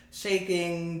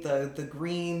shaking. The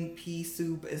green pea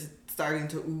soup is starting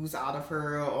to ooze out of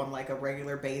her on like a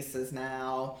regular basis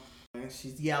now.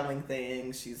 She's yelling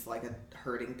things. She's like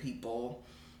hurting people.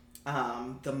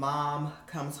 The mom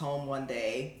comes home one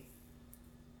day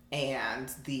and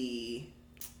the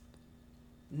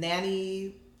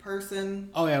nanny person.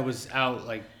 Oh yeah, was out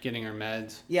like getting her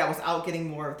meds. Yeah, was out getting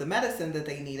more of the medicine that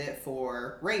they needed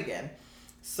for Reagan.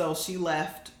 So she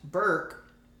left Burke,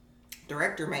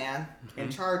 director man,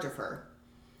 in charge of her.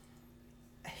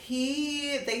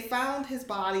 They found his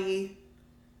body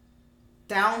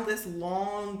down this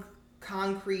long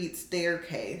concrete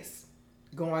staircase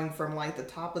going from like the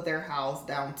top of their house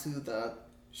down to the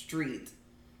street.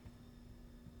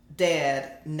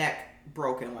 Dead, neck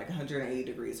broken like 180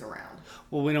 degrees around.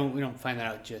 Well, we don't find that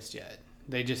out just yet.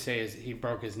 They just say he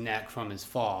broke his neck from his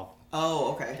fall.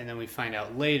 Oh, okay. And then we find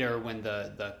out later when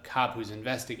the cop who's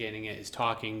investigating it is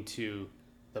talking to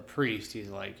the priest. He's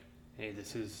like, hey,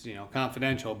 this is,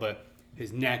 confidential, but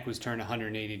his neck was turned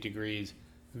 180 degrees.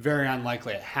 Very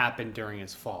unlikely it happened during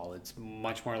his fall. It's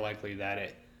much more likely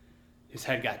that his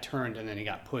head got turned and then he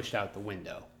got pushed out the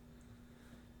window.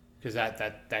 Because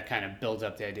that kind of builds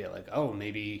up the idea like, oh,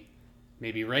 maybe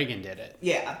Reagan did it.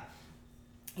 Yeah.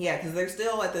 Yeah, because they're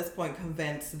still at this point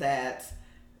convinced that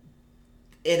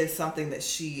it is something that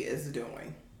she is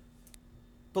doing.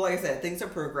 But like I said, things are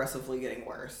progressively getting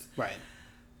worse. Right.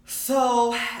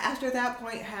 So after that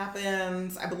point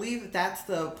happens, I believe that's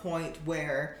the point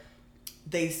where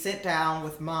they sit down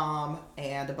with mom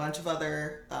and a bunch of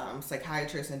other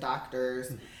psychiatrists and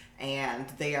doctors, and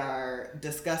they are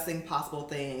discussing possible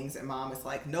things, and mom is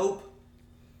like, nope,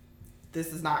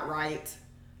 this is not right.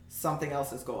 Something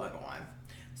else is going on.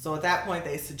 So at that point,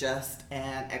 they suggest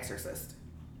an exorcist.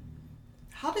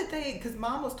 How did they, because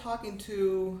mom was talking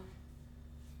to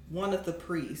one of the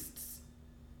priests,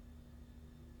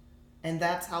 and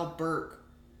that's how Burke,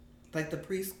 like the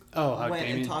priest went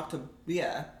Damien? and talked to,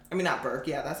 not Burke,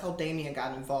 that's how Damien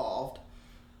got involved.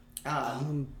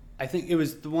 I think it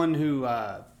was the one who,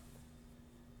 was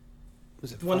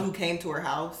it the one who came to her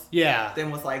house? Yeah.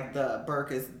 Then was like, the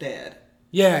Burke is dead.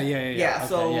 Yeah. Yeah, Okay,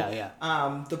 so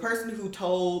yeah. The person who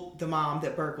told the mom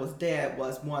that Burke was dead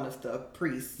was one of the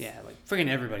priests. Yeah, like freaking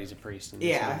everybody's a priest in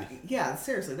this movie. Yeah,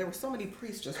 seriously, there were so many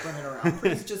priests just running around.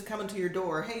 Priests just coming to your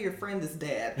door, hey, your friend is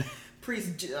dead.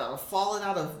 Priests falling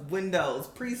out of windows.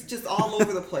 Priests just all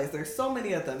over the place. There's so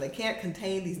many of them. They can't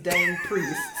contain these dang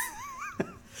priests.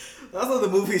 That's what the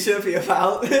movie should be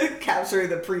about. Capturing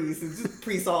the priests. It's just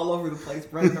priests all over the place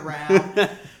running around.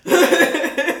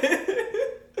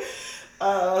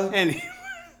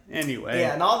 Anyway.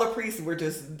 Yeah, and all the priests were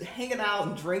just hanging out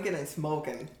and drinking and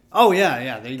smoking. Oh,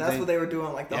 yeah. That's what they were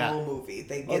doing like the whole movie.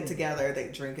 They get together, they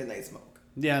drink, and they smoke.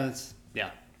 Yeah,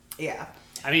 Yeah.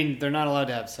 I mean, they're not allowed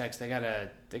to have sex. They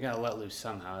gotta let loose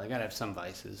somehow. They gotta have some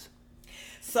vices.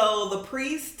 So the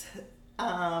priest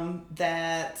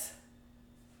that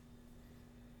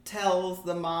tells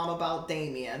the mom about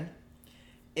Damien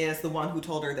is the one who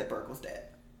told her that Burke was dead.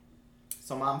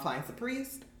 So mom finds the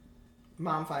priest.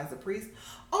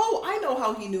 Oh, I know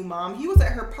how he knew mom. He was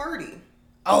at her party.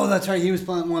 Oh, that's right. He was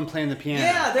the one playing the piano.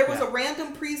 Yeah, there was a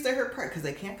random priest at her party because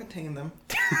they can't contain them.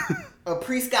 A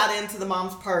priest got into the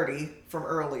mom's party from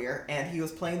earlier, and he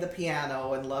was playing the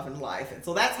piano and Love and Life, and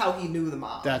so that's how he knew the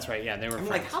mom. That's right. Yeah, they were. I'm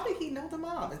friends. like, how did he know the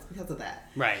mom? It's because of that.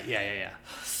 Right. Yeah.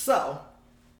 So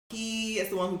he is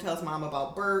the one who tells mom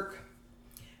about Burke,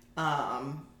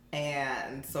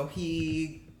 and so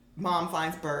mom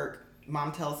finds Burke.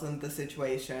 Mom tells him the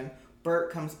situation.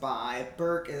 Burke comes by.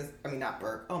 Not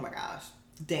Burke. Oh my gosh.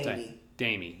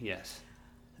 Damie, yes.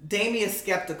 Damie is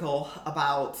skeptical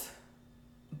about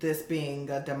this being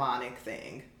a demonic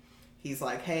thing. He's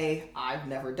like, hey, I've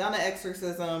never done an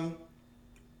exorcism,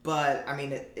 but I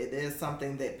mean, it is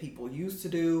something that people used to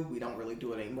do. We don't really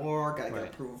do it anymore. Got to get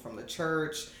approval from the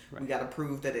church. Right. We got to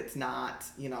prove that it's not,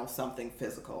 something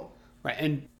physical. Right.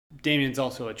 And Damien's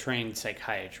also a trained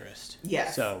psychiatrist.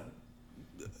 Yes. So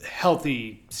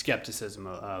healthy skepticism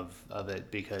of it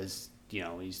because,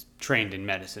 he's trained in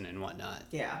medicine and whatnot.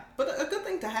 Yeah. But a good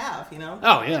thing to have,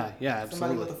 Oh, yeah. Yeah, absolutely.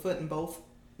 Somebody with a foot in both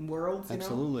worlds,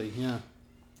 Absolutely, yeah.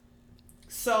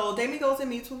 So Damien goes and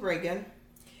meets with Reagan,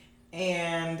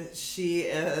 and she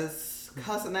is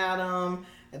cussing at him.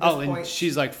 At this point, and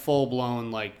she's like full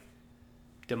blown, like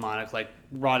demonic, like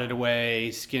rotted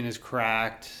away, skin is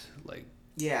cracked, like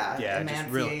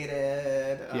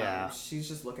emaciated. Just she's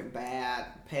just looking bad,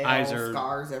 pale,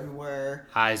 scars everywhere.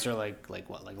 Eyes are like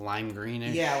what, like lime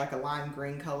greenish? Yeah, like a lime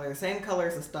green color, same color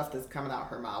as the stuff that's coming out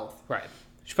her mouth. Right.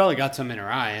 She probably got some in her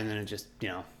eye, and then it just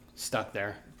stuck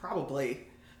there. Probably.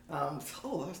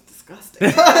 That's disgusting.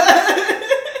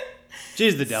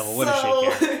 She's the devil. What does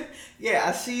she care?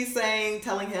 Yeah, she's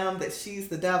telling him that she's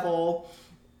the devil,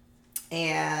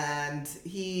 and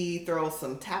he throws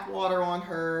some tap water on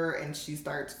her, and she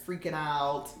starts freaking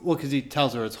out. Well, because he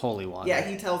tells her it's holy water. Yeah,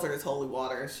 he tells her it's holy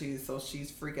water. She's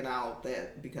freaking out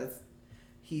because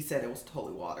he said it was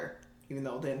holy water, even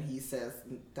though then he says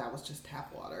that was just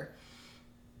tap water.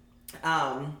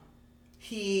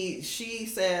 She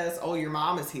says, "Oh, your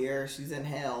mom is here. She's in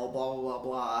hell." Blah blah blah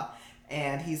blah.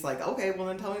 And he's like, "Okay, well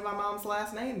then tell me my mom's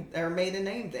last name or maiden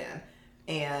name then."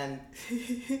 And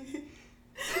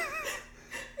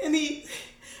and he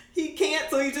can't,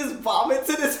 so he just vomits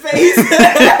in his face,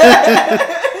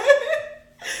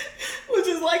 which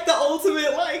is like the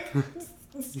ultimate like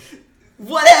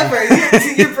whatever.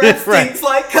 Your breath stinks.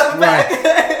 Like come back.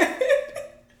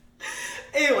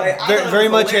 Anyway, very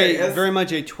much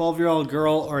a 12-year-old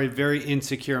girl or a very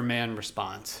insecure man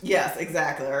response. Yes,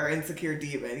 exactly, or insecure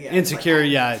demon. Yeah, insecure,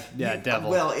 devil.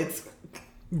 Well, it's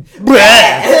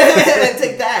bad.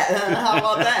 Take that. How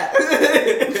about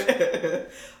that?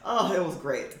 Oh, it was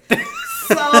great.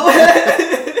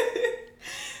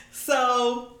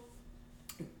 So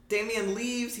Damien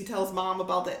leaves. He tells mom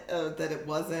about that it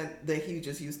wasn't that he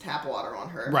just used tap water on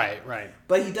her. Right.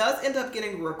 But he does end up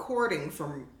getting a recording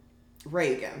from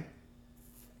Reagan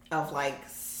of like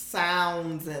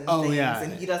sounds and things,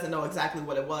 and he doesn't know exactly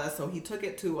what it was, so he took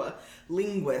it to a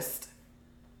linguist.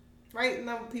 Right?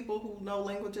 No, people who know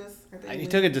languages. He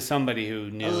took it to somebody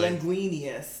who knew. A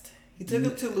linguinist. He took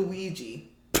it to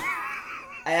Luigi.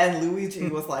 And Luigi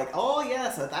was like, "Oh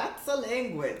yeah, so that's a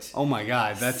language." Oh my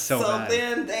God, that's so bad. So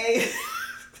then they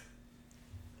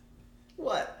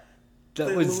what?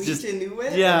 That was Luigi just knew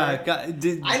it? Yeah,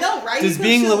 I know, right? Does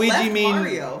being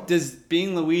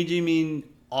Luigi mean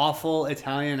awful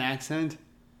Italian accent?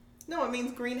 No, it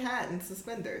means green hat and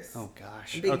suspenders. Oh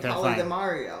gosh. And being taller than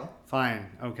Mario. Fine.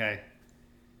 Okay.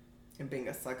 And being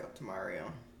a suck up to Mario.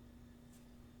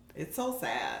 It's so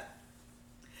sad.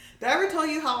 Did I ever tell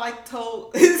you how I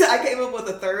came up with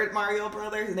a third Mario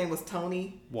brother? His name was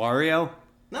Tony. Wario?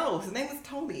 No, his name was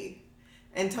Tony.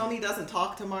 And Tony doesn't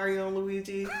talk to Mario and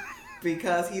Luigi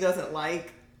because he doesn't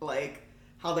like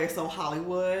how they're so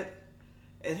Hollywood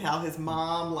and how his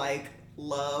mom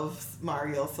loves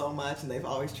Mario so much and they've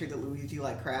always treated Luigi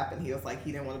like crap, and he was like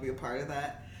he didn't want to be a part of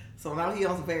that. So now he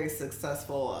owns a very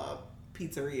successful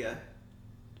pizzeria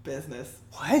business.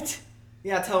 What?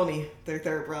 Yeah, Tony, their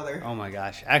third brother. Oh my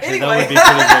gosh. Actually, that would be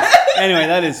pretty good. Anyway,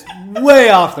 that is way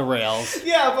off the rails.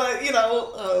 Yeah, but,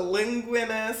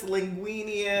 linguinist,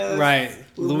 linguinius. Right.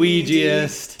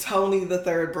 Luigiist. Tony, the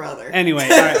third brother. Anyway, all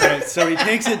right. So he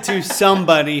takes it to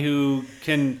somebody who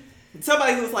can...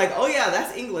 Somebody who's like, oh yeah,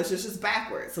 that's English. It's just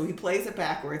backwards. So he plays it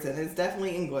backwards, and it's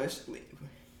definitely English.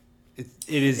 It's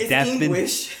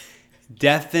English.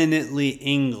 Definitely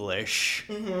English.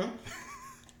 Mm-hmm.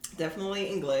 Definitely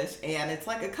English, and it's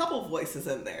like a couple voices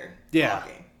in there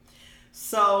talking.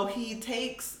 So he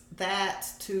takes that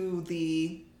to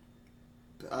the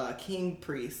king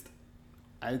priest.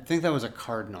 I think that was a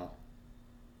cardinal.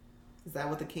 Is that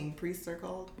what the king priests are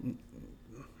called?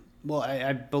 Well,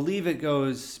 I believe it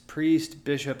goes priest,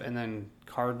 bishop, and then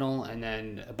cardinal, and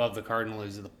then above the cardinal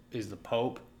is the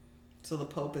pope. So the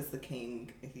pope is the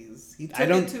king. He took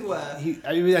it to a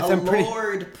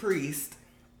lord priest.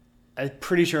 I'm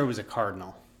pretty sure it was a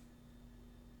cardinal.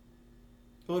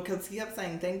 Well, because he kept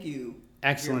saying, "Thank you,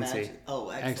 Excellency." Oh,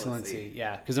 Excellency.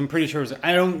 Yeah, because I'm pretty sure it was.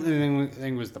 I don't think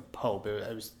it was the Pope.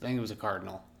 I think it was a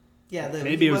cardinal. Yeah,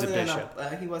 maybe it was a bishop.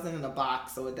 He wasn't in a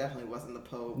box, so it definitely wasn't the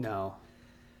Pope. No.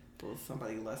 It was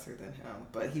somebody lesser than him,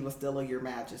 but he was still Your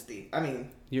Majesty. I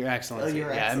mean, Your Excellency. Your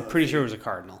yeah, Excellency. I'm pretty sure it was a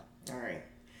cardinal. All right.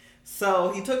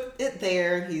 So he took it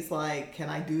there. He's like, "Can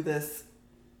I do this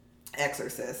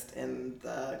exorcist?" And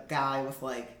the guy was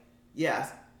like, "Yeah,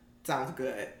 sounds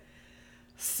good."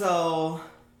 So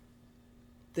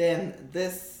then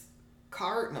this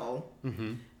cardinal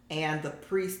and the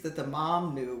priest that the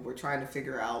mom knew were trying to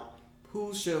figure out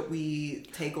who should we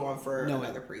take on for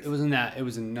another priest. It wasn't that. It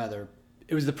was another.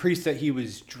 It was the priest that he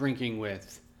was drinking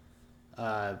with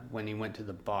when he went to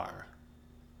the bar.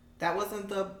 That wasn't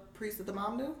the priest that the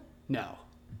mom knew? No.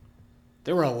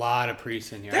 There were a lot of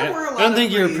priests in here. There were a lot of priests. I don't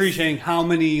think you're appreciating how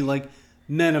many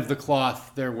men of the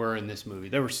cloth there were in this movie.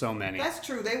 There were so many. That's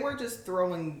true. They were just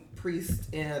throwing priests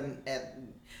in at...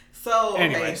 So,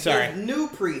 anyway, sorry. New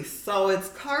priests. So it's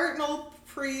cardinal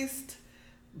priest.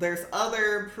 There's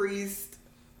other priest.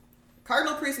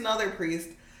 Cardinal priest and other priest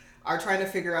are trying to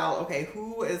figure out, okay,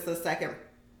 who is the second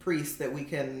priest that we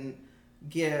can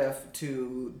give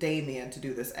to Damien to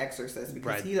do this exorcist,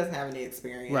 because he doesn't have any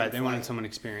experience. Right, they wanted someone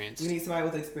experienced. We need somebody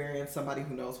with experience, somebody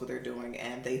who knows what they're doing,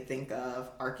 and they think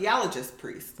of archaeologist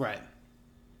priest. Right.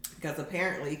 Because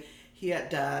apparently he had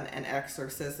done an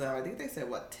exorcism, I think they said,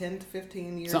 10 to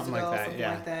 15 years something ago? Like that, something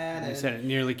yeah. like that. They said it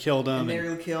nearly killed him.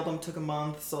 Nearly killed him, took a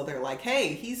month, so they're like,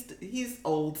 hey, he's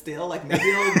old still, maybe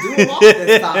he'll do him off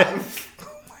this time.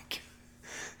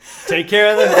 Take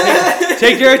care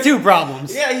of two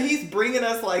problems. Yeah, he's bringing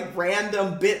us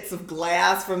random bits of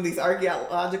glass from these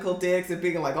archaeological digs and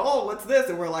being like, "Oh, what's this?"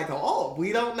 And we're like, "Oh,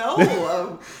 we don't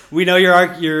know." We know your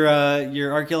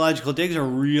archaeological digs are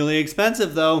really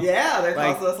expensive, though. Yeah, they're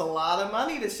costing us a lot of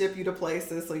money to ship you to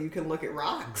places so you can look at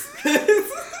rocks.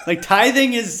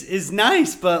 Tithing is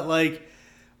nice, but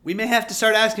we may have to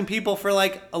start asking people for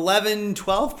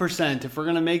 11-12% if we're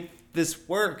gonna make this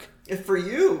work. For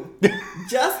you.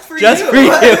 Just for you. Just for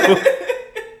you.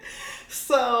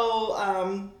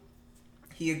 So,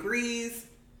 he agrees.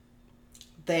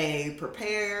 They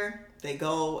prepare. They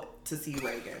go to see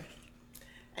Reagan.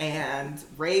 And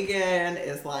Reagan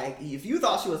is if you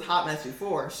thought she was a hot mess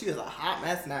before, she is a hot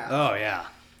mess now. Oh, yeah.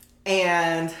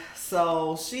 And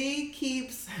so she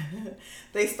keeps...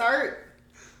 They start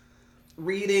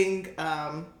reading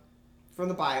from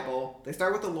the Bible. They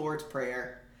start with the Lord's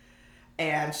Prayer.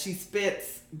 And she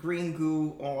spits green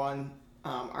goo on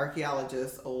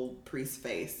archaeologist's old priest's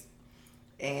face.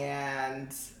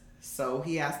 And so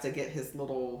he has to get his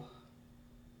little...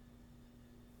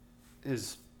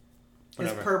 His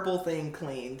purple thing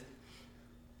cleaned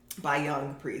by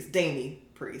young priest, Damie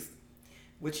priest,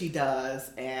 which he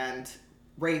does. And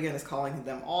Reagan is calling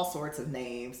them all sorts of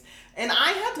names. And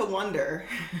I had to wonder,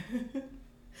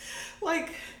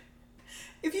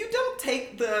 if you don't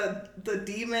take the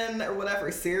demon or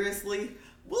whatever seriously,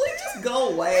 will it just go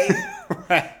away?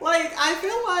 Right. I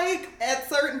feel at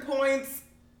certain points,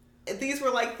 these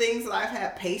were things that I've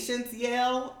had patients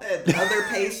yell at other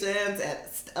patients,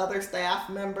 at other staff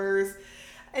members.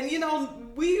 And,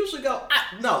 we usually go,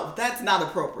 no, that's not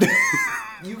appropriate.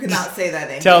 You cannot say that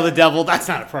in here. Tell the devil that's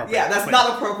not appropriate. Yeah, that's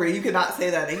not appropriate. You cannot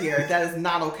say that in here. That is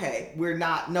not okay. We're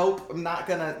not, nope, I'm not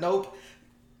gonna, nope.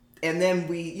 And then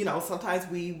we, sometimes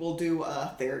we will do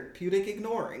therapeutic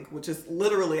ignoring, which is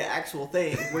literally an actual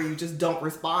thing where you just don't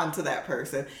respond to that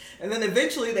person. And then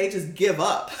eventually they just give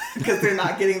up because they're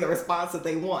not getting the response that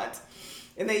they want.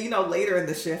 And then, later in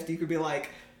the shift, you could be like,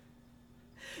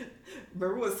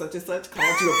 remember when such and such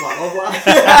called you a blah, blah, blah?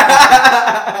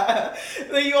 And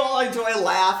then you all enjoy a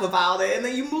laugh about it, and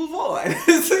then you move on.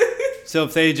 So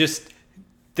if they just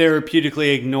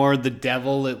therapeutically ignored the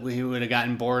devil, we would have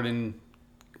gotten bored and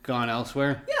gone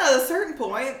elsewhere? Yeah, at a certain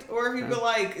point. Or if you'd be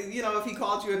if he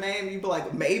called you a name, you'd be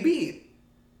like, maybe.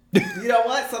 You know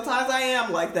what? Sometimes I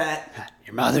am like that.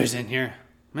 Your mother's in here.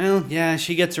 Well, yeah,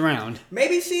 she gets around.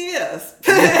 Maybe she is.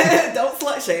 Don't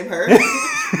slut shame her.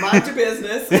 Mind your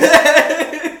business.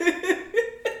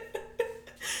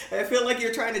 I feel like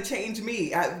you're trying to change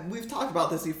me. We've talked about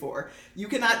this before. You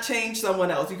cannot change someone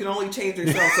else. You can only change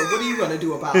yourself. So what are you going to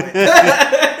do about it?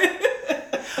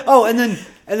 Oh, and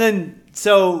then,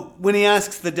 so when he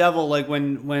asks the devil,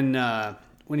 when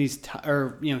he's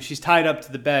she's tied up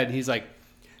to the bed, he's like,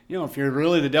 if you're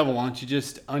really the devil, why don't you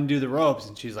just undo the ropes?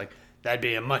 And she's like, that'd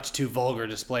be a much too vulgar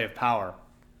display of power.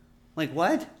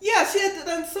 What? Yeah, she had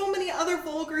done so many other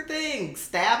vulgar things.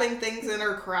 Stabbing things in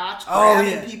her crotch,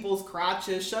 grabbing people's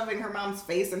crotches, shoving her mom's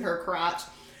face in her crotch,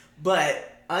 but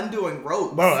undoing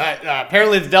ropes. Well,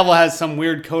 apparently the devil has some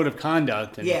weird code of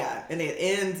conduct. And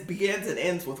it begins and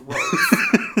ends with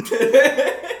ropes.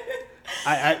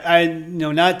 I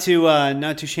not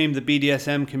to shame the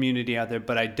BDSM community out there,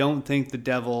 but I don't think the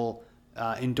devil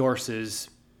endorses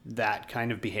that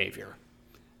kind of behavior.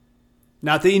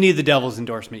 Not that you need the devil's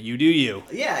endorsement. You do you.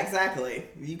 Yeah, exactly.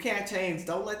 You can't change.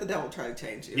 Don't let the devil try to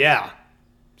change you. Yeah.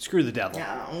 Screw the devil.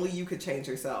 Yeah, only you could change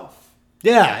yourself.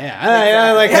 Yeah. Exactly.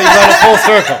 I like how you got a full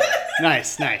circle.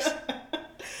 Nice.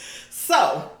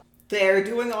 So, they're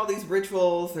doing all these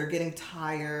rituals. They're getting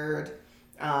tired.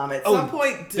 At some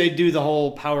point... They do the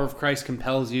whole power of Christ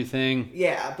compels you thing.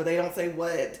 Yeah, but they don't say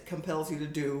what compels you to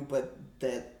do, but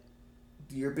that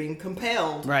you're being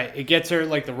compelled. Right. It gets her,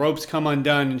 like, the ropes come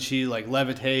undone and she, like,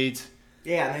 levitates.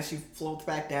 Yeah, and then she floats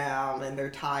back down and they're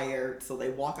tired, so they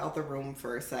walk out the room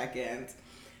for a second.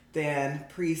 Then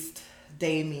Priest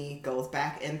Damie goes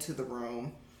back into the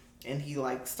room and he,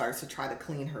 like, starts to try to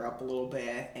clean her up a little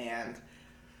bit. And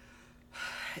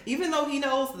even though he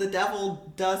knows the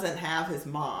devil doesn't have his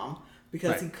mom,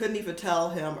 because he couldn't even tell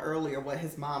him earlier what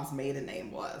his mom's maiden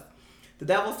name was, the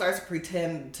devil starts to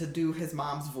pretend to do his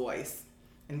mom's voice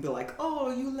and be like,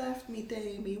 "Oh, you left me,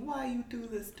 Damie. Why you do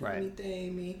this to me,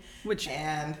 Damie?"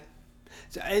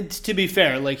 To be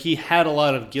fair, like, he had a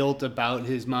lot of guilt about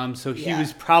his mom, so he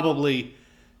was probably,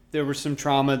 there was some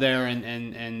trauma there,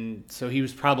 and so he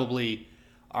was probably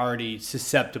already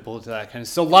susceptible to that kind of.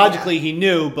 So logically, he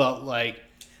knew, but, like,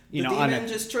 the demon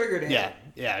just triggered it.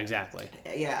 Yeah, exactly.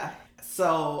 Yeah.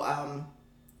 So,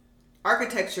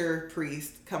 architecture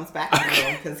priest comes back in the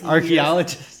room because he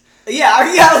archaeologist.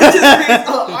 Archaeologist priest.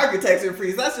 Oh, architecture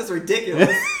priest. That's just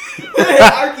ridiculous.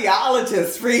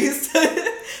 Archaeologist priest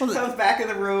comes back in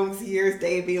the room. He hears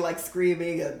Damie, like,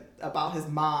 screaming about his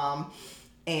mom,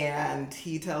 and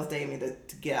he tells Damie to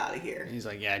get out of here. He's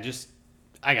like, "Yeah,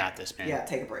 I got this, man. Yeah,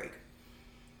 take a break."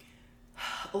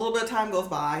 A little bit of time goes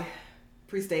by.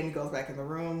 Priest Damie goes back in the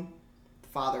room. The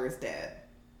father is dead.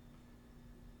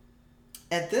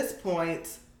 At this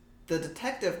point, the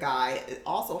detective guy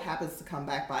also happens to come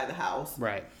back by the house.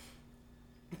 Right.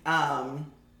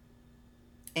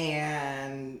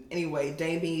 And anyway,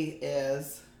 Damie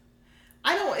is...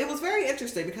 it was very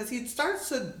interesting because he starts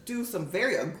to do some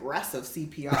very aggressive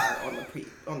CPR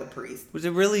on the priest. Was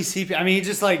it really CPR? I mean, he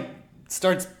just, like,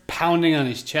 starts pounding on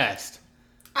his chest.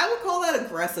 I would call that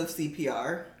aggressive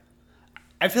CPR.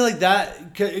 I feel like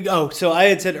that... so I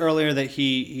had said earlier that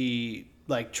he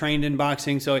like, trained in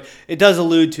boxing, so it does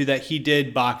allude to that he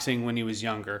did boxing when he was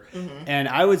younger. Mm-hmm. And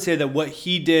I would say that what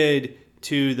he did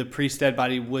to the priest's dead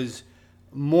body was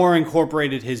more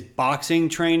incorporated his boxing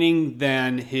training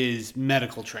than his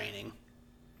medical training.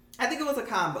 I think it was a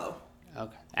combo.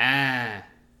 Okay.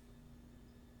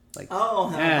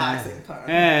 Boxing part.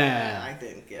 I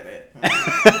didn't get it.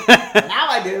 Now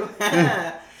I do.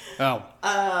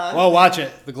 Well, watch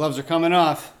it. The gloves are coming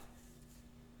off.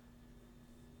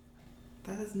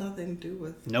 That has nothing to do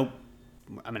with... Nope.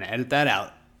 I'm going to edit that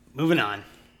out. Moving on.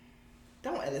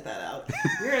 Don't edit that out.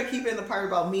 You're going to keep in the part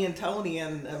about me and Tony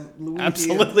and Luigi.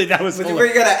 Absolutely. That was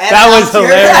hilarious. That was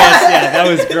hilarious. Yeah, that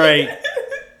was great.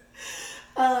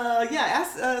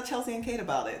 Ask Chelsea and Kate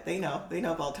about it. They know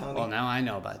about Tony. Well, now I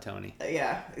know about Tony.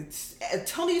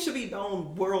 Tony should be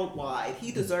known worldwide.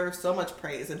 He deserves so much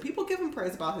praise, and people give him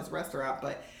praise about his restaurant,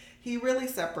 but he really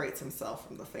separates himself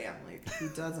from the family. He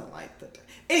doesn't like the...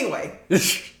 Anyway,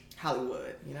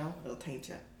 Hollywood, it'll taint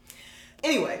you.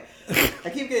 Anyway, I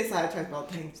keep getting sidetracked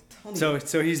about Tony.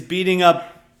 So he's beating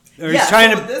up... he's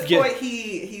trying at this point,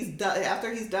 he's done,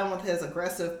 after he's done with his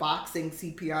aggressive boxing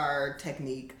CPR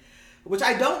technique, which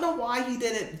I don't know why he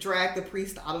didn't drag the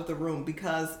priest out of the room,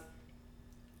 because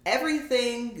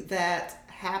everything that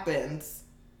happens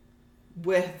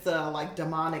with the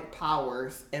demonic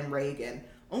powers and Reagan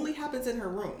only happens in her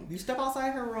room. You step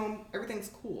outside her room,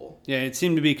 everything's cool. Yeah, it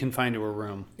seemed to be confined to her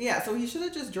room. Yeah, so he should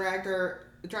have just dragged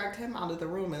him out of the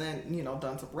room and then,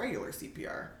 done some regular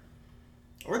CPR.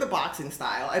 Or the boxing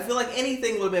style. I feel like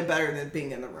anything would have been better than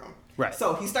being in the room. Right.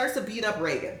 So he starts to beat up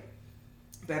Reagan.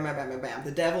 Bam, bam, bam, bam, bam.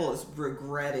 The devil is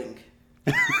regretting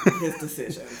his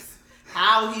decisions.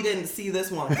 How he didn't see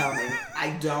this one coming,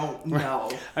 I don't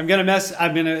know. I'm gonna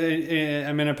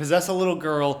possess a little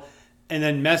girl and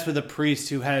then mess with a priest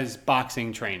who has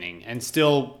boxing training and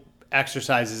still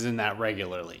exercises in that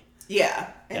regularly.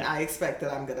 Yeah, and I expect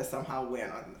that I'm gonna somehow win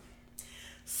on them.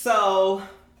 So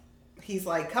he's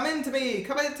like, come into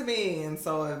me. And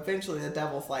so eventually the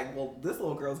devil's like, well, this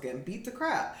little girl's getting beat to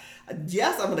crap.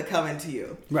 Yes, I'm going to come into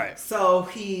you. Right. So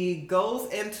he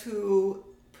goes into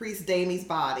Priest Damie's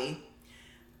body.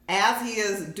 As he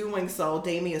is doing so,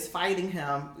 Damie is fighting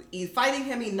him. He's fighting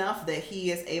him enough that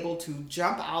he is able to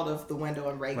jump out of the window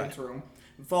in Reagan's room,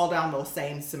 fall down those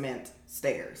same cement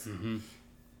stairs,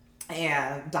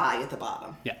 and die at the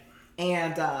bottom. Yeah.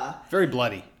 And very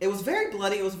bloody. It was very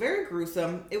bloody. It was very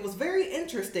gruesome. It was very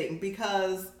interesting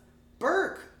because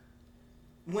Burke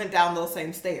went down those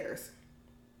same stairs.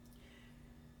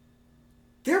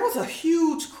 There was a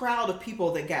huge crowd of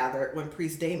people that gathered when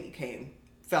Priest Damie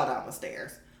fell down the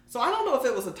stairs. So I don't know if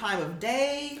it was a time of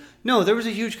day. No, there was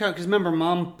a huge crowd because remember,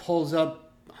 Mom pulls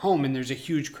up home and there's a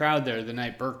huge crowd there the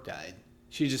night Burke died.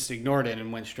 She just ignored it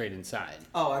and went straight inside.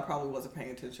 Oh, I probably wasn't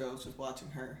paying attention. I was just watching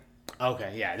her.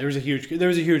 Okay, yeah, there was a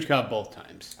huge crowd both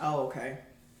times. Oh, okay.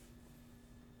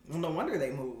 Well, no wonder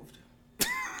they moved.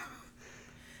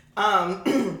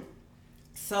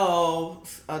 So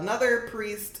another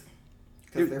priest,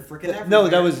 because they're freaking everywhere. No,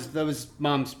 that was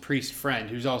Mom's priest friend,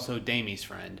 who's also Damie's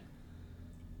friend.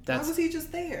 Why was he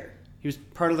just there? He was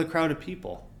part of the crowd of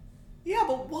people. Yeah,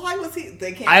 but why was he?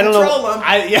 They can't I don't control know.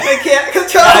 him. Yeah. They can't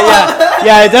control him.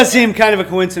 Yeah, it does seem kind of a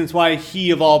coincidence why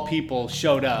he of all people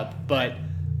showed up. But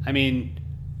I mean,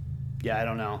 yeah, I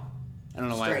don't know. I don't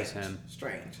know why it was him.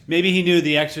 Strange. Maybe he knew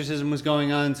the exorcism was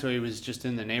going on, so he was just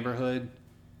in the neighborhood.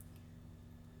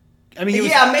 I mean,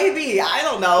 maybe. I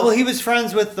don't know. Well, he was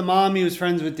friends with the mom. He was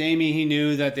friends with Damie. He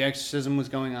knew that the exorcism was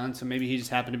going on, so maybe he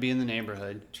just happened to be in the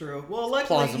neighborhood. True. Well,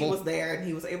 luckily he was there, and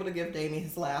he was able to give Damie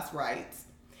his last rites.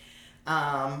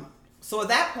 So at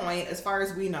that point, as far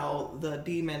as we know, the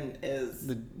demon is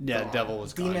devil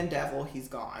was gone. Demon devil, he's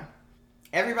gone.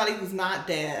 Everybody who's not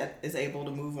dead is able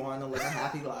to move on and live a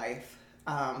happy life.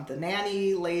 The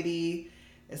nanny lady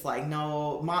is like,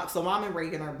 no. So Mom and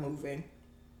Reagan are moving.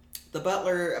 The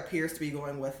butler appears to be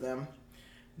going with them.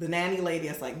 The nanny lady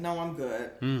is like, no, I'm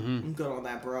good. Mm-hmm. I'm good on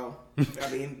that, bro. I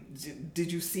mean, did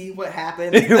you see what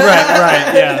happened? right,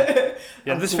 yeah.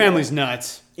 Yeah, this family's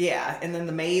nuts. Yeah, and then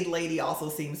the maid lady also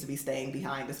seems to be staying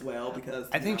behind as well because...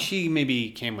 I think she maybe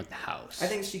came with the house. I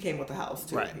think she came with the house,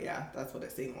 too. Right. Yeah, that's what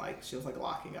it seemed like. She was, like,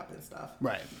 locking up and stuff.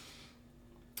 Right.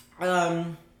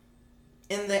 In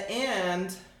the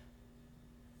end,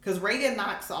 because Reagan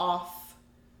knocks off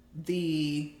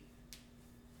the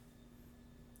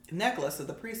necklace that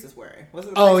the priest is wearing.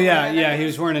 Wasn't the priest wearing a necklace? He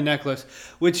was wearing a necklace,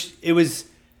 which it was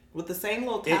with the same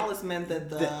little talisman that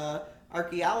the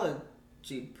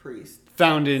archaeology priest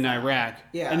found in Iraq.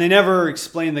 Yeah, and they never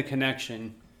explained the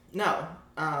connection. No,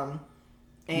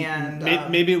 and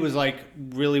maybe it was like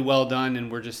really well done,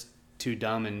 and we're just too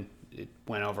dumb, and it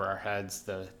went over our heads.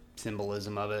 The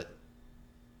symbolism of it.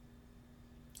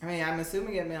 I mean, I'm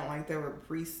assuming it meant like there were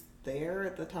priests there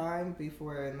at the time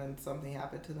before, and then something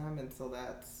happened to them, and so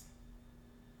that's...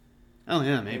 Oh,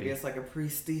 yeah, maybe. Maybe it's like a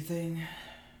priesty thing.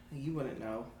 You wouldn't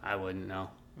know. I wouldn't know.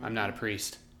 Mm-hmm. I'm not a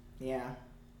priest. Yeah.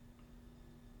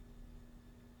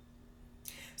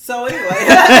 So anyway...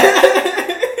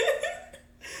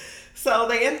 So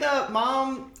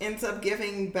Mom ends up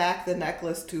giving back the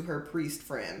necklace to her priest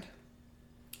friend.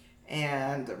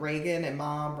 And Reagan and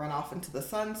Mom run off into the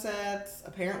sunsets.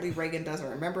 Apparently, Reagan doesn't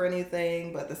remember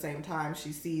anything, but at the same time,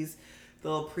 she sees the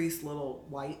little priest's little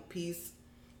white piece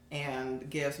and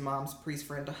gives Mom's priest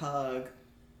friend a hug.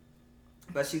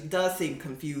 But she does seem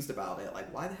confused about it.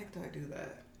 Like, why the heck did I do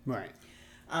that? Right.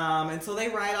 And so they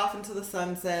ride off into the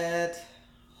sunset,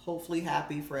 hopefully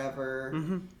happy forever.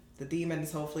 Mm-hmm. The demon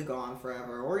is hopefully gone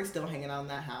forever, or he's still hanging out in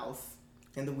that house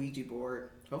in the Ouija board.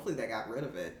 Hopefully they got rid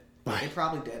of it. They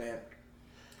probably didn't.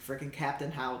 Freaking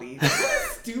Captain Howdy.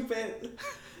 Stupid.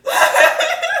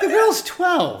 The girl's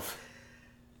 12.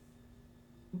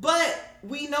 But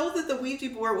we know that the Ouija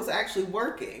board was actually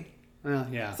working. Well,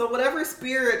 yeah. So whatever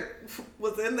spirit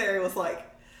was in there, it was like,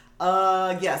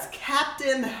 yes,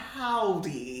 Captain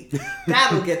Howdy.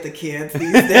 That'll get the kids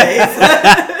these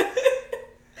days.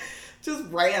 Just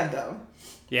random.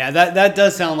 Yeah, that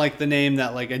does sound like the name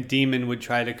that like a demon would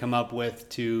try to come up with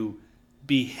to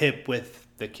be hip with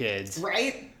the kids.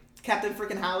 Right? Captain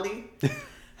freaking Howdy.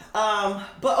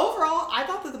 But overall, I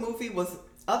thought that the movie was,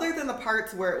 other than the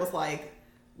parts where it was like,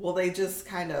 well, they just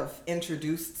kind of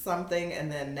introduced something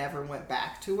and then never went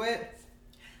back to it.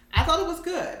 I thought it was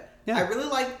good. Yeah. I really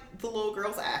liked the little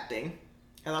girl's acting.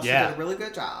 I thought she did a really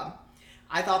good job.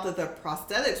 I thought that the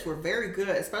prosthetics were very good,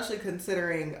 especially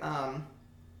considering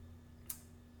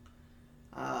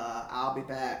I'll be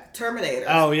back. Terminator.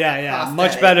 Oh yeah.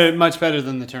 Much better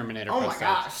than the Terminator. Oh my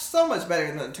gosh, so much better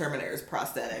than the Terminator's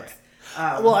prosthetics.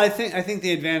 Right. Well, I think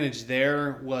the advantage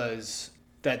there was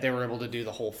that they were able to do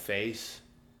the whole face.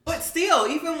 But still,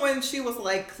 even when she was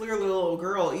like clearly a little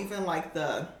girl, even like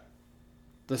the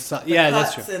that's true.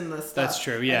 And the stuff, that's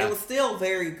true. Yeah, like, it was still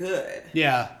very good.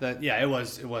 Yeah, it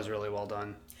was really well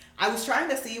done. I was trying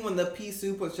to see when the pea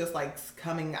soup was just like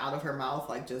coming out of her mouth,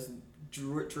 like just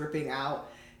dripping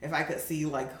out. If I could see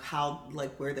like how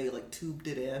like where they like tubed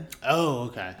it in. Oh,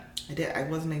 okay. I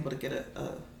wasn't able to get it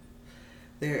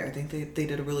there. I think they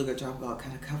did a really good job about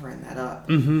kind of covering that up,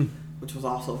 which was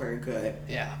also very good.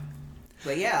 Yeah.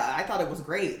 But yeah, I thought it was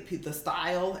great. The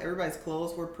style, everybody's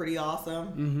clothes were pretty awesome.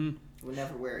 Mm-hmm. We'll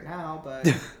never wear it now,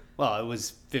 but well, it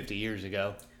was 50 years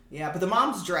ago. Yeah, but the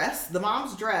mom's dress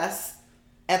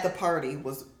at the party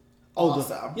was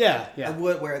awesome. Yeah, I yeah.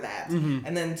 would wear that.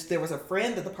 And then there was a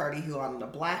friend at the party who wanted a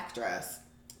black dress,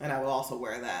 and I would also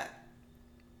wear that.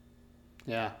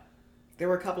 Yeah. There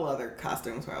were a couple other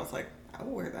costumes where I was like, I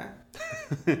will wear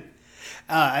that.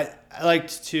 I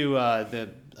liked to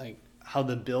how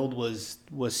the build was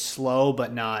slow,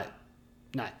 but not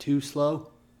too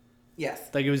slow. Yes.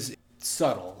 Like it was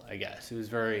subtle, I guess. It was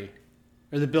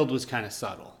the build was kind of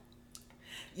subtle.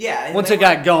 Yeah. And Once it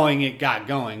got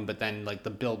going, but then like the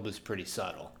build was pretty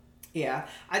subtle. Yeah.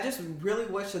 I just really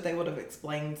wish that they would have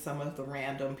explained some of the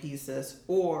random pieces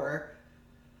or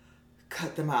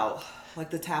cut them out. Like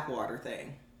the tap water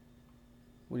thing.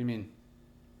 What do you mean?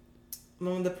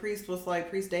 When the priest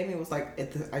Damien was like,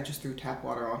 I just threw tap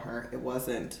water on her. It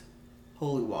wasn't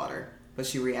holy water, but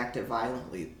she reacted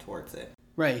violently towards it.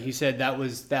 Right. He said that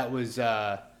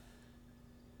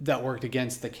worked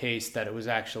against the case that it was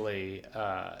actually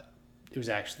there was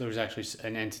actually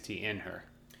an entity in her.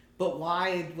 But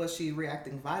why was she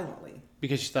reacting violently?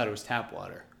 Because she thought it was tap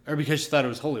water, or because she thought it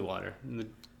was holy water. And the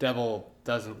devil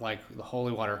doesn't like the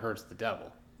holy water hurts the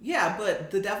devil. Yeah,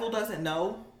 but the devil doesn't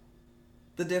know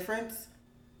the difference.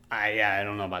 I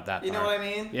don't know about that. You know what I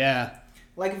mean? Yeah.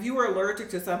 Like if you were allergic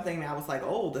to something, and I was like,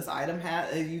 oh, this item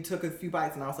you took a few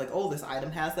bites, and I was like, oh, this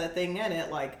item has that thing in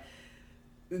it. Like,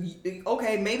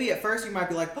 okay, maybe at first you might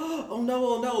be like, oh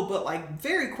no, but like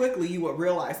very quickly you would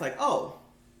realize like, oh,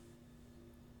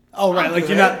 right. I'm Like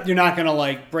good. you're not gonna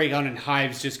like break out in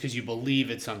hives just because you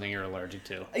believe it's something you're allergic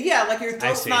to. Yeah, like your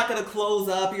throat's see. not going to close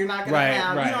up. You're not going Right, to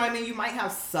have, right. you know what I mean? You might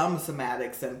have some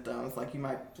somatic symptoms. Like you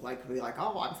might like be like,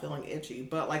 oh, I'm feeling itchy.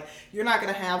 But like you're not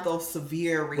going to have those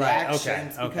severe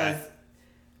reactions okay. because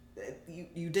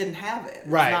you didn't have it. It's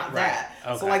Right, not right. that.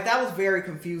 So Okay. like that was very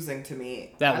confusing to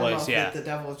me. That I don't was, know yeah. if the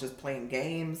devil was just playing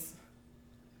games.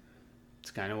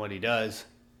 It's kind of what he does.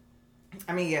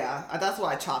 I mean, yeah, that's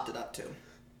what I chopped it up to.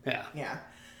 Yeah. Yeah.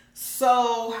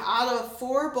 So, out of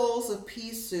 4 bowls of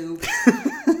pea soup,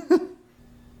 let's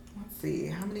see,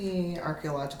 how many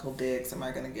archaeological digs am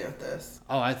I going to give this?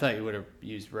 Oh, I thought you would have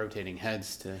used rotating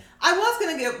heads to. I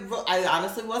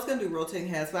honestly was going to do rotating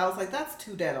heads, but I was like, that's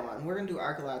too dead on. We're going to do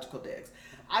archaeological digs.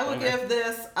 I would Okay. give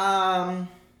this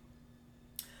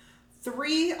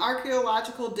 3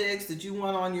 archaeological digs that you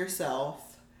want on yourself,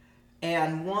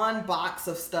 and 1 box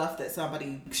of stuff that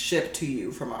somebody shipped to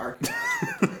you from an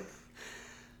archaeological dig.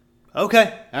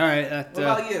 Okay. All right. What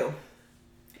about you?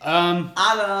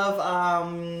 Out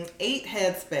of 8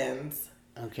 head spins,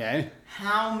 Okay.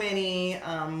 how many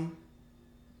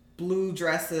blue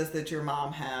dresses that your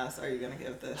mom has are you going to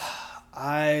give this?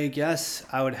 I guess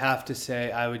I would have to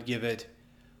say I would give it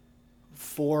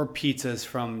 4 pizzas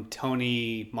from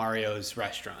Tony Mario's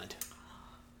restaurant.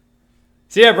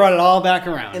 See, I brought it all back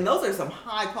around. And those are some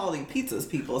high quality pizzas,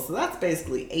 people. So that's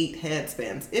basically 8 head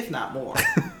spins, if not more.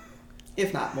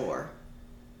 If not more.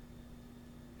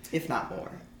 If not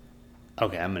more.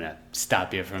 Okay, I'm gonna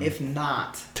stop you from. If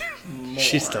not more.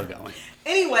 She's still going.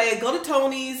 Anyway, go to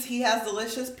Tony's. He has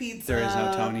delicious pizza. There is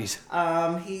no Tony's.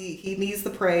 He needs the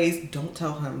praise. Don't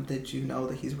tell him that you know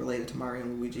that he's related to Mario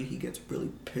and Luigi. He gets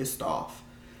really pissed off.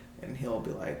 And he'll be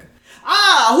like,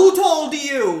 who told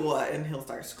you? And he'll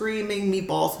start screaming.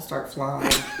 Meatballs will start flying.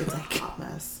 It's a hot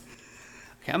mess.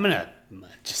 Okay, I'm gonna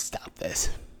just stop this.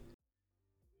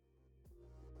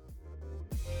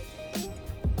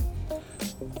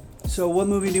 So, what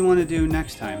movie do you want to do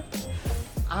next time?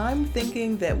 I'm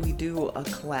thinking that we do a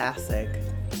classic.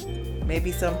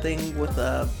 Maybe something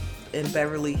in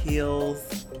Beverly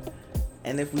Hills.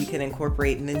 And if we can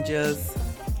incorporate ninjas.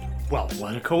 Well,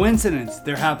 what a coincidence.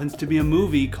 There happens to be a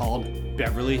movie called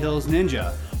Beverly Hills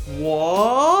Ninja.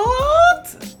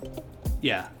 What?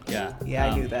 Yeah. Yeah,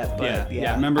 I knew that, but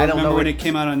yeah. Remember I don't know when it- it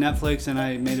came out on Netflix and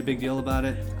I made a big deal about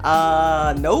it?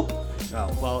 Nope.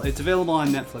 Oh, well, it's available on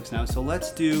Netflix now. So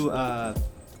let's do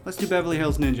Beverly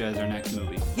Hills Ninja as our next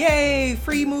movie. Yay,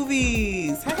 free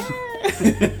movies.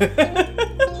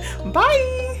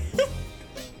 Bye.